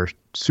guys that are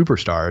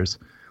superstars.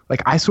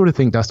 Like, I sort of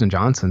think Dustin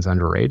Johnson's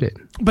underrated.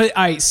 But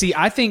I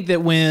think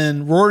that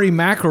when Rory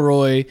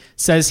McIlroy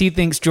says he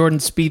thinks Jordan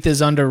Spieth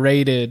is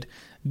underrated,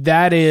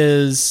 that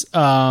is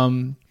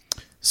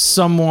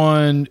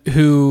someone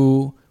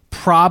who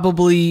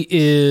probably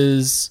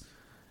is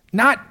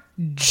not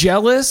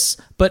jealous,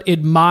 but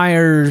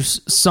admires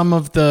some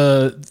of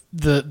the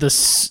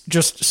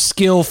just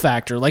skill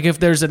factor. Like, if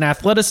there's an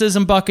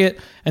athleticism bucket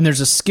and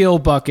there's a skill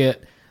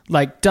bucket,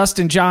 like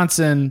Dustin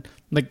Johnson,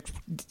 like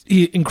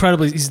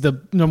he's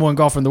the number one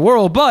golfer in the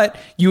world, but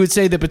you would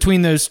say that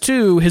between those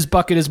two, his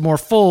bucket is more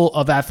full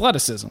of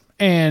athleticism.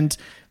 And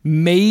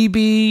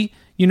maybe,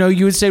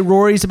 you would say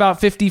Rory's about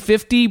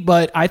 50-50,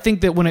 but I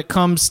think that when it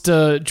comes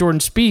to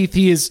Jordan Spieth,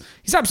 he's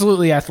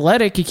absolutely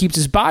athletic. He keeps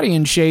his body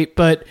in shape,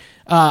 but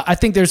I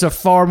think there's a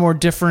far more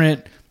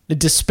different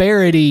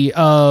disparity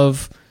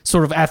of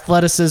sort of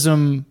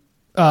athleticism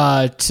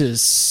to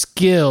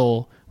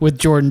skill with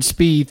Jordan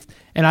Spieth.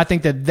 And I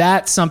think that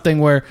that's something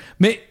where,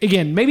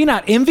 again, maybe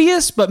not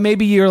envious, but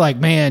maybe you're like,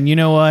 man, you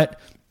know what?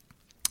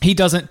 He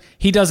doesn't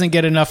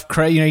get enough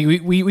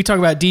credit. We talk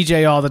about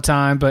DJ all the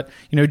time, but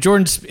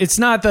Jordan, it's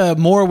not the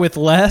more with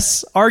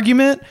less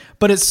argument,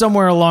 but it's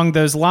somewhere along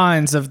those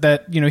lines of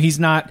that. He's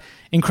not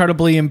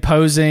incredibly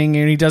imposing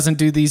and he doesn't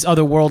do these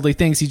otherworldly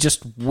things. He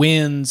just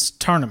wins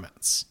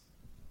tournaments.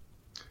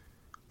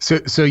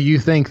 So you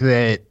think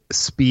that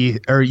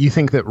Spieth, or you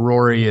think that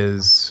Rory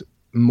is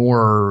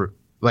more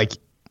like,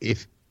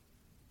 if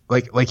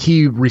like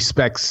he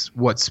respects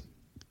what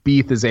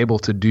Spieth is able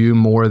to do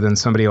more than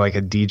somebody like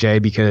a DJ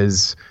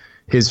because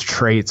his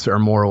traits are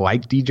more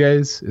like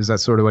DJ's? Is that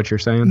sort of what you're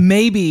saying?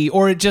 Maybe,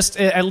 or just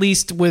at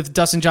least with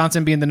Dustin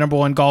Johnson being the number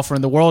one golfer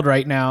in the world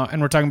right now,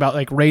 and we're talking about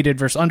like rated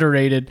versus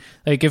underrated.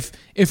 Like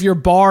if your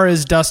bar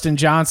is Dustin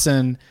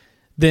Johnson,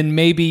 then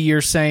maybe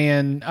you're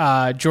saying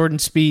Jordan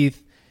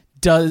Spieth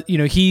does.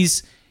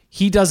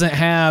 He doesn't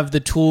have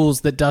the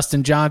tools that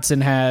Dustin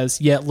Johnson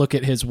has, yet look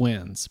at his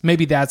wins.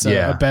 Maybe that's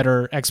a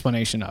better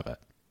explanation of it.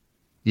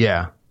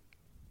 Yeah.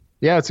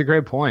 Yeah, it's a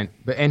great point.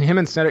 And him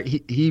and Snedeker,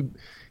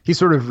 he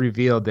sort of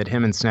revealed that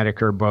him and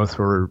Snedeker both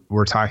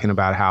were talking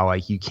about how,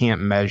 like, you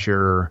can't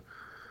measure.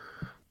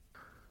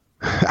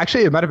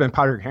 Actually, it might have been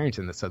Patrick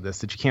Harrington that said this,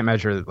 that you can't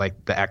measure,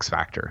 like, the X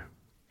factor.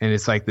 And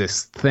it's like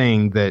this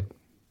thing that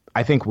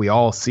I think we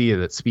all see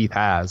that Spieth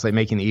has, like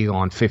making the eagle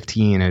on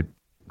 15 at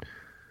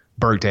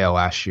Birkdale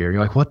last year.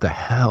 You're like, what the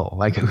hell?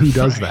 Like, who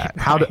does that?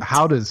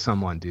 How does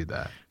someone do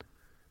that?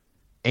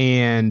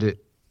 And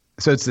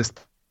so it's this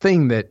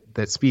thing that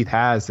Spieth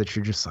has that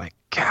you're just like,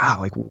 God,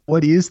 like,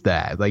 what is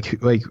that? Like,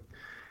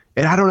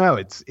 and I don't know.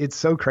 It's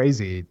so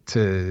crazy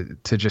to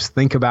just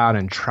think about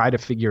and try to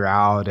figure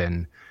out.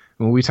 And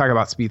when we talk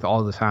about Spieth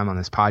all the time on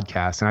this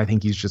podcast, and I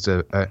think he's just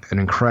an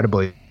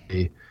incredibly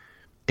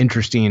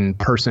interesting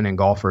person and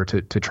golfer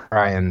to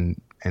try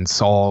and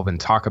solve and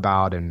talk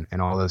about and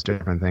all those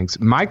different things.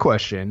 My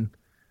question,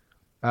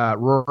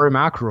 Rory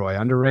McIlroy,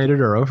 underrated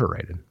or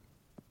overrated?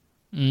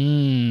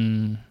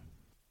 Mm.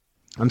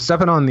 I'm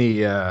stepping on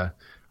the.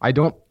 I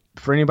don't.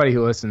 For anybody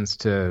who listens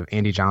to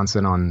Andy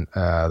Johnson on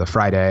the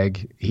Fried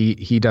Egg,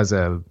 he does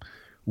a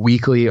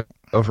weekly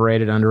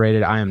overrated,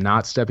 underrated. I am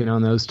not stepping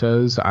on those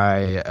toes.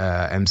 I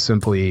am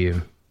simply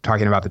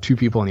talking about the two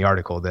people in the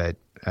article that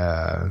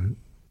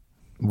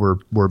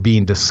were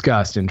being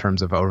discussed in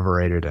terms of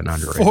overrated and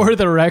underrated. For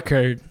the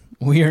record,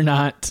 we are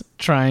not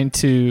trying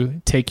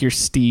to take your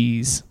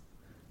stees.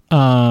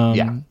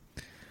 Yeah.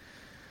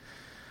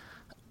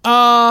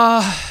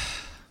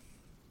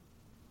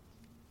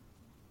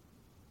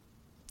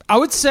 I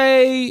would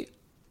say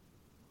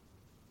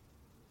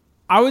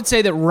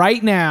that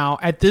right now,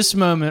 at this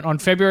moment, on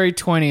February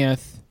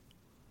 20th,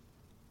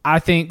 I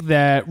think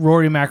that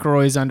Rory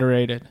McIlroy is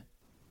underrated.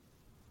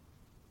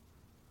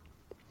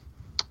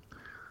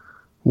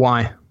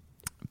 Why?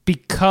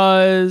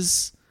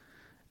 Because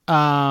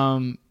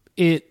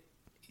it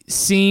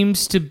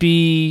seems to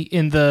be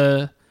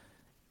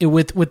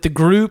with the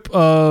group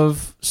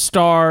of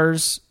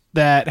stars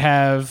that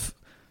have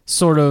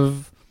sort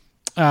of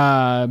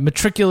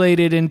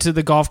matriculated into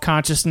the golf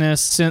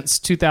consciousness since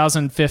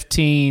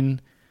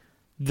 2015.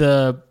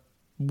 The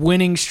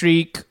winning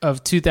streak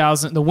of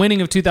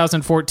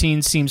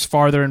 2014 seems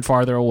farther and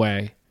farther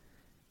away,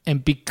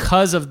 and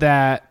because of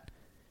that,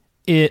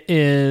 it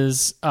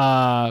is.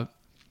 I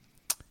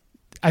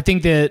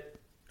think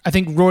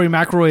Rory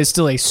McIlroy is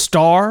still a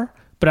star,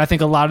 but I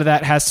think a lot of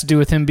that has to do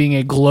with him being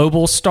a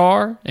global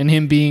star and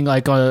him being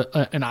like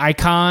an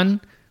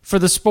icon for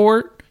the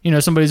sport. You know,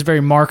 somebody who's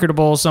very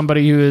marketable,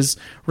 somebody who is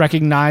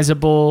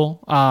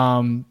recognizable.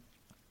 I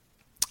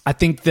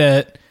think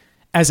that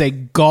as a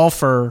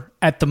golfer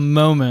at the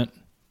moment,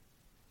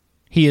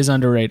 he is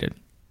underrated.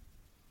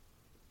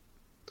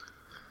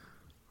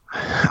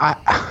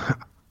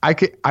 I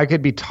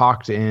could be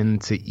talked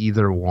into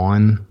either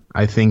one.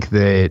 I think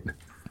that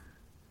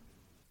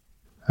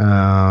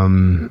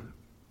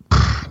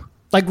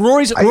like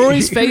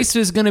Rory's face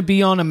is going to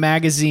be on a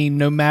magazine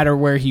no matter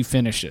where he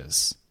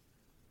finishes.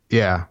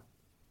 Yeah.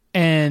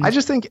 And I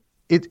just think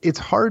it's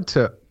hard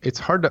to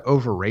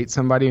overrate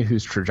somebody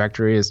whose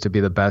trajectory is to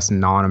be the best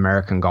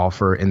non-American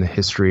golfer in the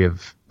history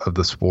of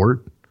the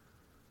sport.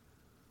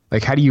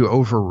 Like, how do you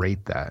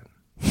overrate that?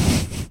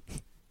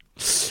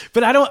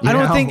 But I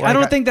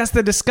don't think that's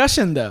the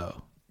discussion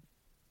though.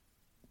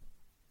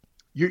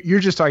 You're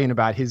just talking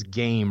about his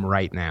game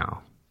right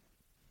now.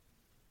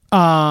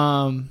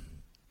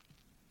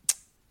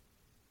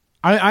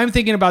 I'm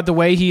thinking about the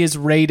way he is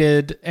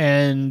rated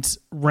and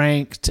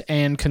ranked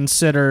and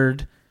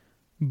considered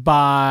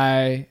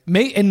by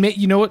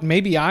you know what?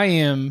 Maybe I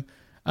am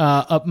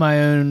up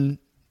my own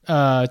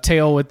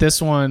tail with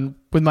this one,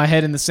 with my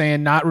head in the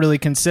sand, not really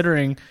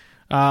considering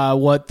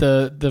what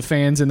the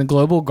fans in the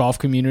global golf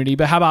community.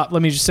 But how about,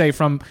 let me just say,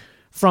 from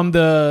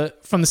the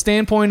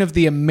standpoint of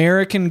the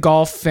American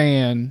golf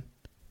fan,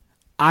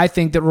 I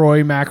think that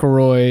Rory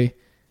McIlroy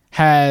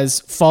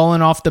has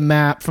fallen off the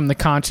map from the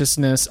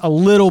consciousness a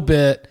little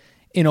bit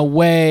in a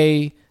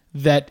way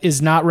that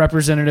is not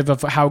representative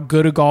of how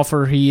good a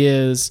golfer he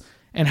is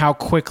and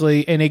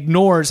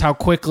ignores how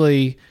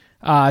quickly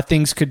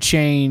things could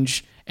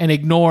change, and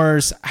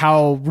ignores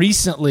how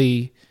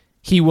recently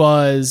he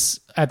was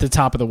at the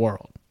top of the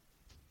world.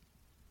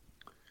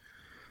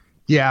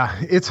 Yeah,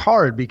 it's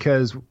hard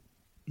because,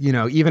 you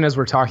know, even as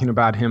we're talking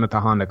about him at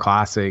the Honda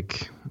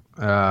Classic,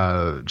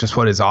 just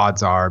what his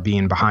odds are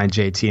being behind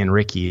JT and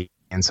Ricky.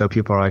 And so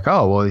people are like,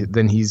 oh, well,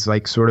 then he's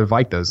like sort of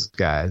like those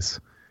guys.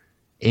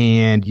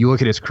 And you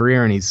look at his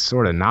career and he's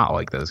sort of not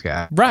like those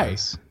guys. Right.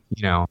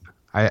 You know,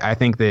 I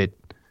think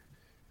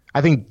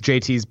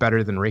JT's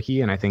better than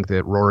Ricky, and I think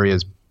that Rory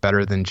is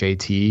better than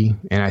JT.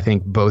 And I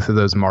think both of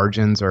those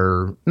margins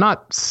are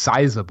not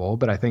sizable,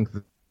 but I think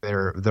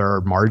there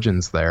are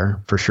margins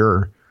there for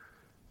sure.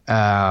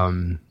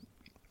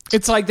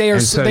 It's like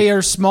they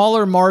are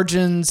smaller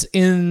margins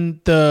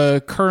in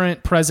the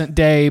current present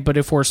day, but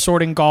if we're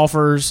sorting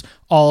golfers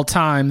all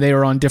time, they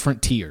are on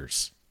different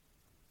tiers.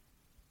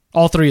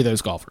 All three of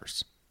those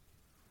golfers.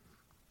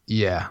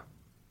 Yeah.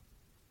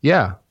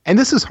 Yeah. And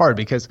this is hard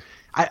because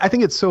I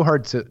think it's so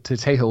hard to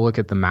take a look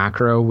at the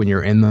macro when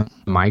you're in the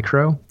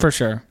micro. For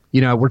sure.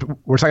 You know,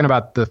 we're talking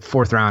about the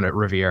fourth round at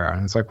Riviera.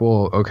 And it's like,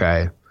 well,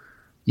 okay,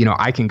 you know,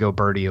 I can go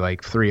birdie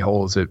like 3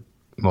 holes at,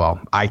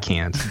 well, I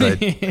can't, but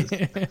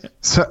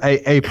so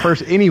a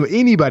person,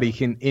 anybody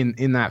can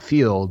in that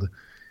field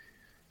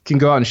can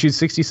go out and shoot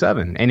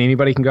 67, and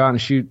anybody can go out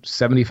and shoot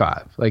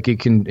 75. Like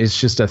it's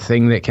just a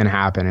thing that can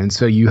happen. And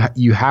so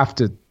you have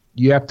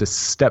to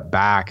step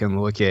back and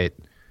look at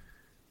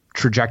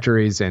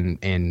trajectories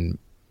and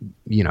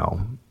you know,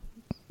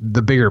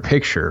 the bigger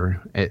picture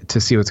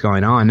to see what's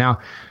going on. Now,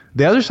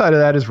 the other side of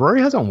that is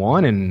Rory hasn't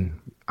won in,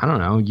 I don't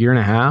know, year and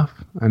a half.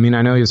 I mean,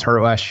 I know he was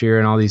hurt last year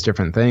and all these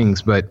different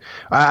things, but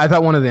I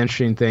thought one of the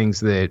interesting things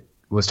that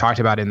was talked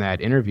about in that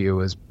interview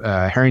was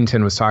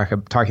Harrington was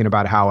talking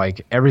about how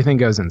like everything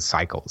goes in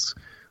cycles.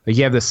 Like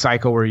you have this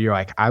cycle where you're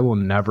like, I will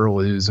never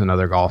lose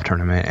another golf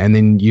tournament. And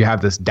then you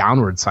have this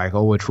downward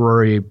cycle, which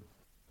Rory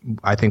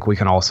I think we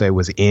can all say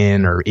was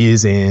in or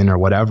is in or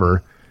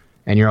whatever.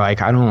 And you're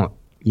like, I don't,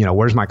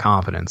 where's my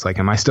confidence? Like,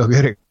 am I still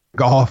good at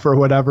golf or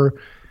whatever?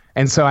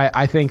 And so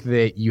I think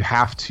that you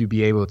have to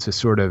be able to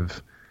sort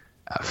of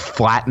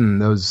flatten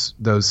those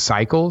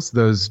cycles,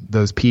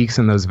 those peaks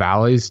and those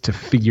valleys to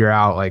figure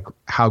out like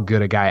how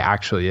good a guy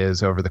actually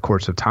is over the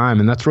course of time.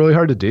 And that's really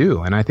hard to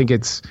do. And I think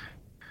it's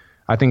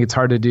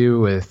hard to do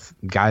with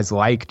guys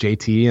like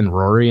JT and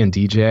Rory and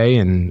DJ.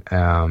 And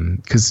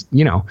because,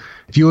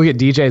 if you look at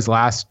DJ's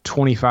last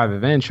 25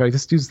 events, you're like,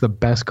 this dude's the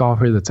best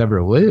golfer that's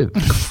ever lived.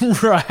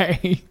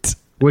 Right.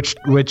 Which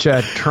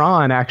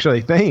Tron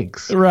actually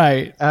thinks.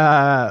 Right.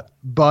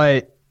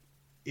 But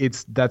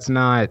that's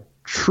not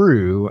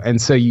true. And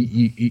so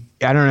you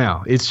I don't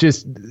know. It's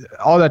just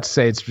all that to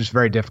say, it's just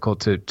very difficult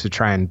to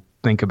try and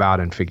think about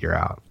and figure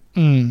out.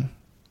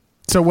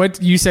 So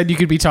what you said, you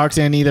could be talked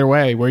in either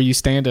way. Where are you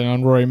standing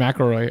on Rory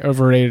McIlroy?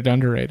 Overrated,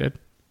 underrated?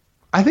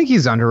 I think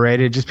he's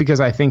underrated just because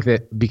I think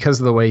that because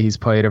of the way he's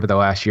played over the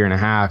last year and a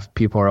half,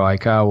 people are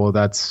like, oh, well,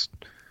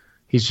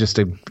 he's just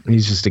a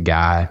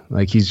guy.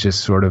 Like, he's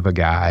just sort of a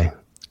guy.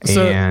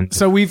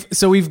 So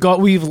we've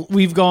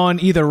gone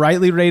either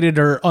rightly rated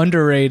or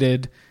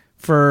underrated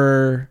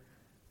for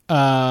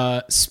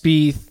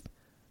Spieth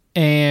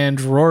and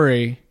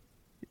Rory.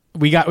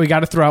 We got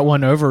to throw out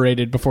one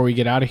overrated before we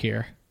get out of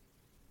here.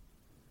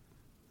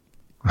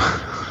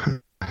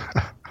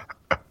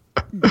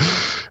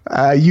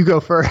 You go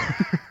first.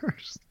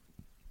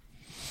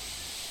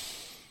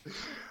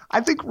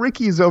 I think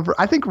Ricky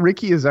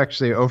is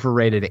actually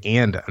overrated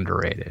and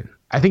underrated.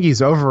 I think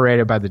he's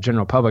overrated by the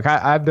general public.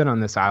 I've been on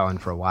this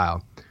island for a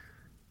while.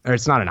 Or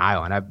it's not an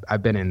island.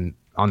 I've been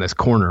on this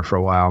corner for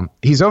a while.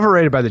 He's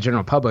overrated by the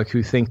general public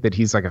who think that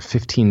he's like a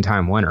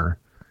 15-time winner.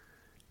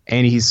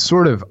 And he's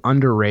sort of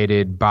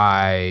underrated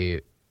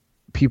by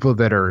people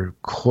that are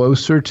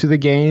closer to the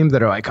game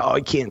that are like, oh,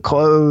 he can't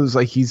close,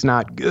 like he's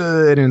not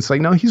good. And it's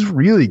like, no, he's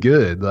really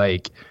good.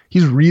 Like,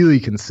 he's really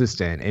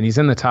consistent, and he's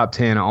in the top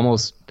 10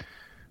 almost,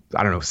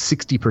 I don't know,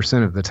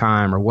 60% of the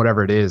time or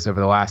whatever it is over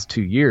the last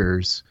 2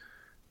 years.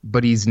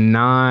 But he's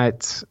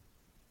not,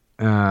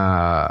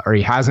 or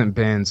he hasn't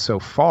been so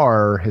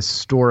far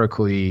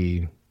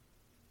historically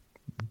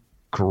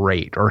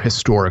great or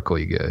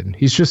historically good.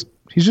 He's just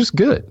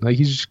good. Like,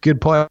 he's just a good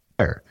player.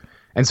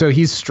 And so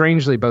he's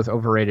strangely both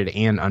overrated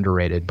and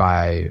underrated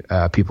by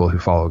people who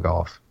follow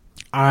golf.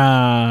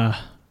 I'm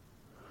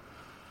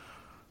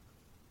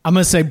going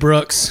to say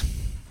Brooks.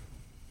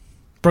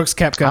 Brooks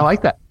Koepka.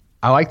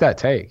 I like that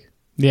take.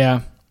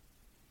 Yeah.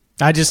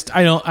 And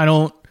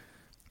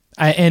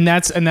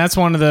that's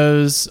one of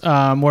those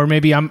where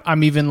maybe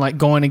I'm even like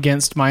going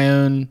against my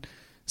own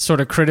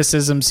sort of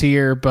criticisms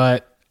here,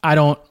 but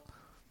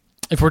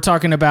if we're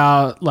talking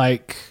about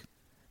like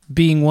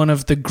being one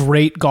of the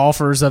great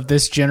golfers of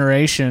this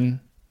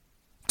generation,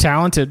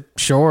 talented,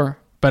 sure.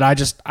 But I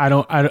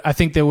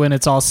think that when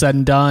it's all said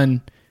and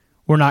done,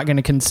 we're not going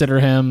to consider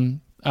him,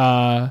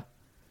 one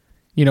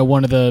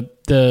of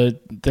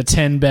the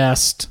 10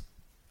 best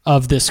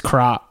of this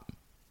crop.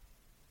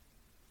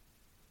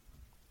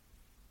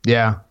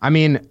 Yeah. I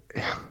mean,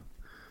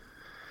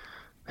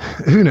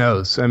 who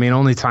knows? I mean,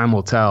 only time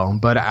will tell,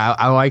 but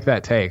I like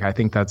that take. I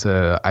think that's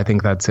a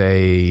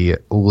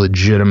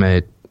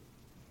legitimate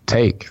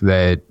take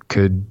that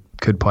could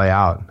play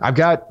out. I've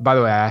got, by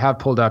the way, I have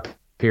pulled up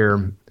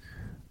here,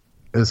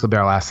 this will be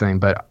our last thing,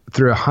 but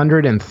through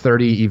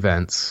 130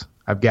 events,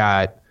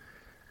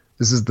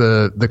 this is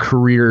the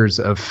careers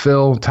of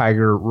Phil,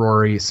 Tiger,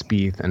 Rory,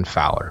 Spieth, and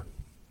Fowler.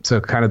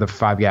 So kind of the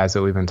 5 guys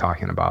that we've been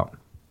talking about.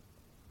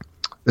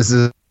 This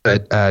is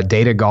at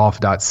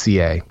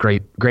datagolf.ca.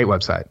 Great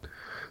website.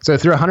 So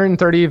through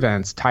 130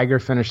 events, Tiger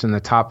finished in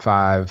the top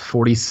 5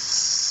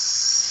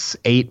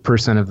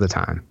 48% of the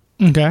time.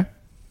 Okay.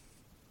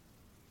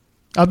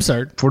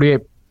 Absurd. 48.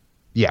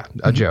 Yeah,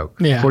 a joke.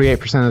 Yeah.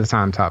 48% of the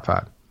time, top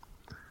 5.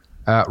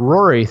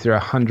 Rory, through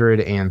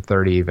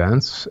 130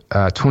 events,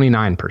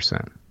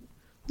 29%,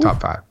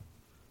 top 5.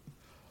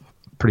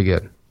 Pretty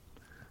good.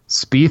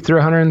 Spieth, through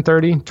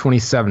 130,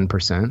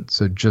 27%,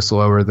 so just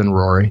lower than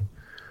Rory.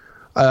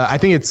 I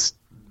think it's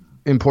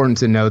important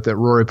to note that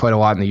Rory played a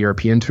lot in the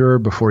European Tour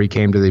before he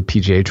came to the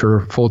PGA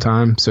Tour full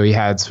time, so he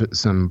had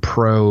some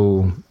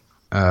pro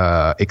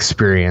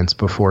experience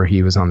before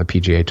he was on the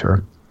PGA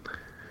Tour.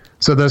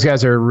 So those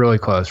guys are really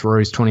close.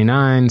 Rory's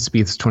 29,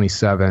 Spieth's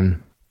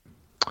 27.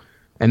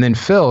 And then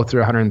Phil,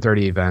 through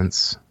 130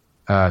 events,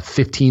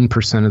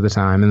 15% of the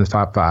time in the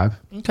top 5.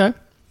 Okay.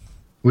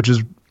 Which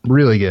is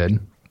really good.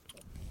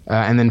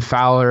 And then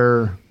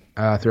Fowler,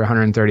 through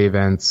 130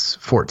 events,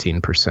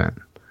 14%.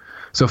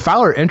 So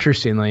Fowler,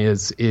 interestingly,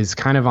 is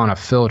kind of on a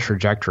Phil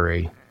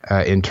trajectory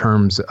in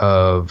terms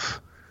of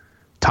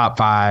top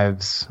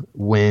 5s,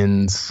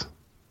 wins,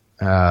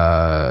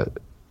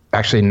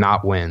 actually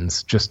not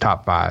wins, just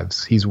top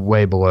 5s. He's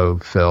way below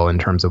Phil in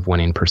terms of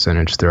winning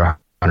percentage through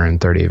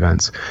 130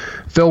 events.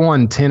 Phil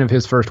won 10 of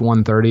his first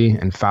 130,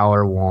 and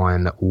Fowler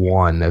won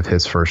 1 of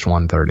his first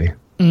 130.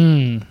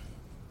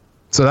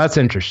 So that's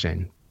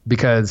interesting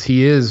because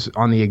he is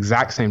on the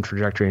exact same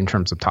trajectory in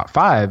terms of top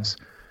 5s,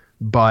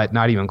 but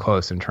not even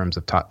close in terms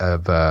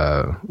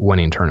of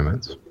winning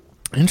tournaments.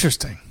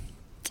 Interesting.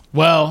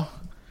 Well,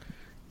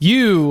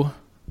 you,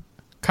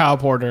 Kyle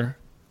Porter,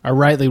 are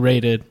rightly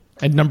rated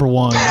at number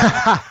 1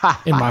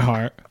 in my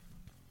heart.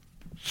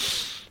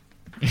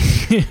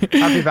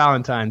 Happy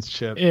Valentine's,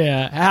 Chip.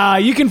 Yeah.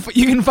 You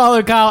can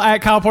follow Kyle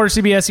at Kyle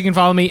Porter CBS. You can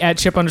follow me at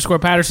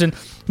Chip_Patterson.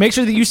 Make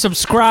sure that you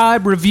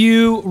subscribe,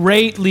 review,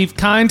 rate, leave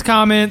kind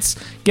comments,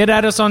 get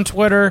at us on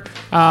Twitter,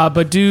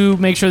 but do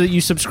make sure that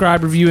you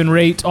subscribe, review, and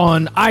rate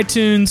on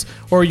iTunes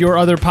or your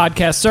other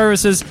podcast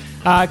services.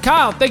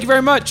 Kyle, thank you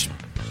very much.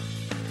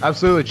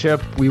 Absolutely,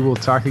 Chip. We will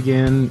talk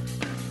again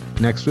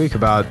next week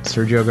about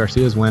Sergio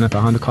Garcia's win at the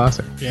Honda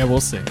Classic. Yeah,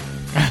 we'll see.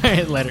 All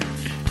right, later.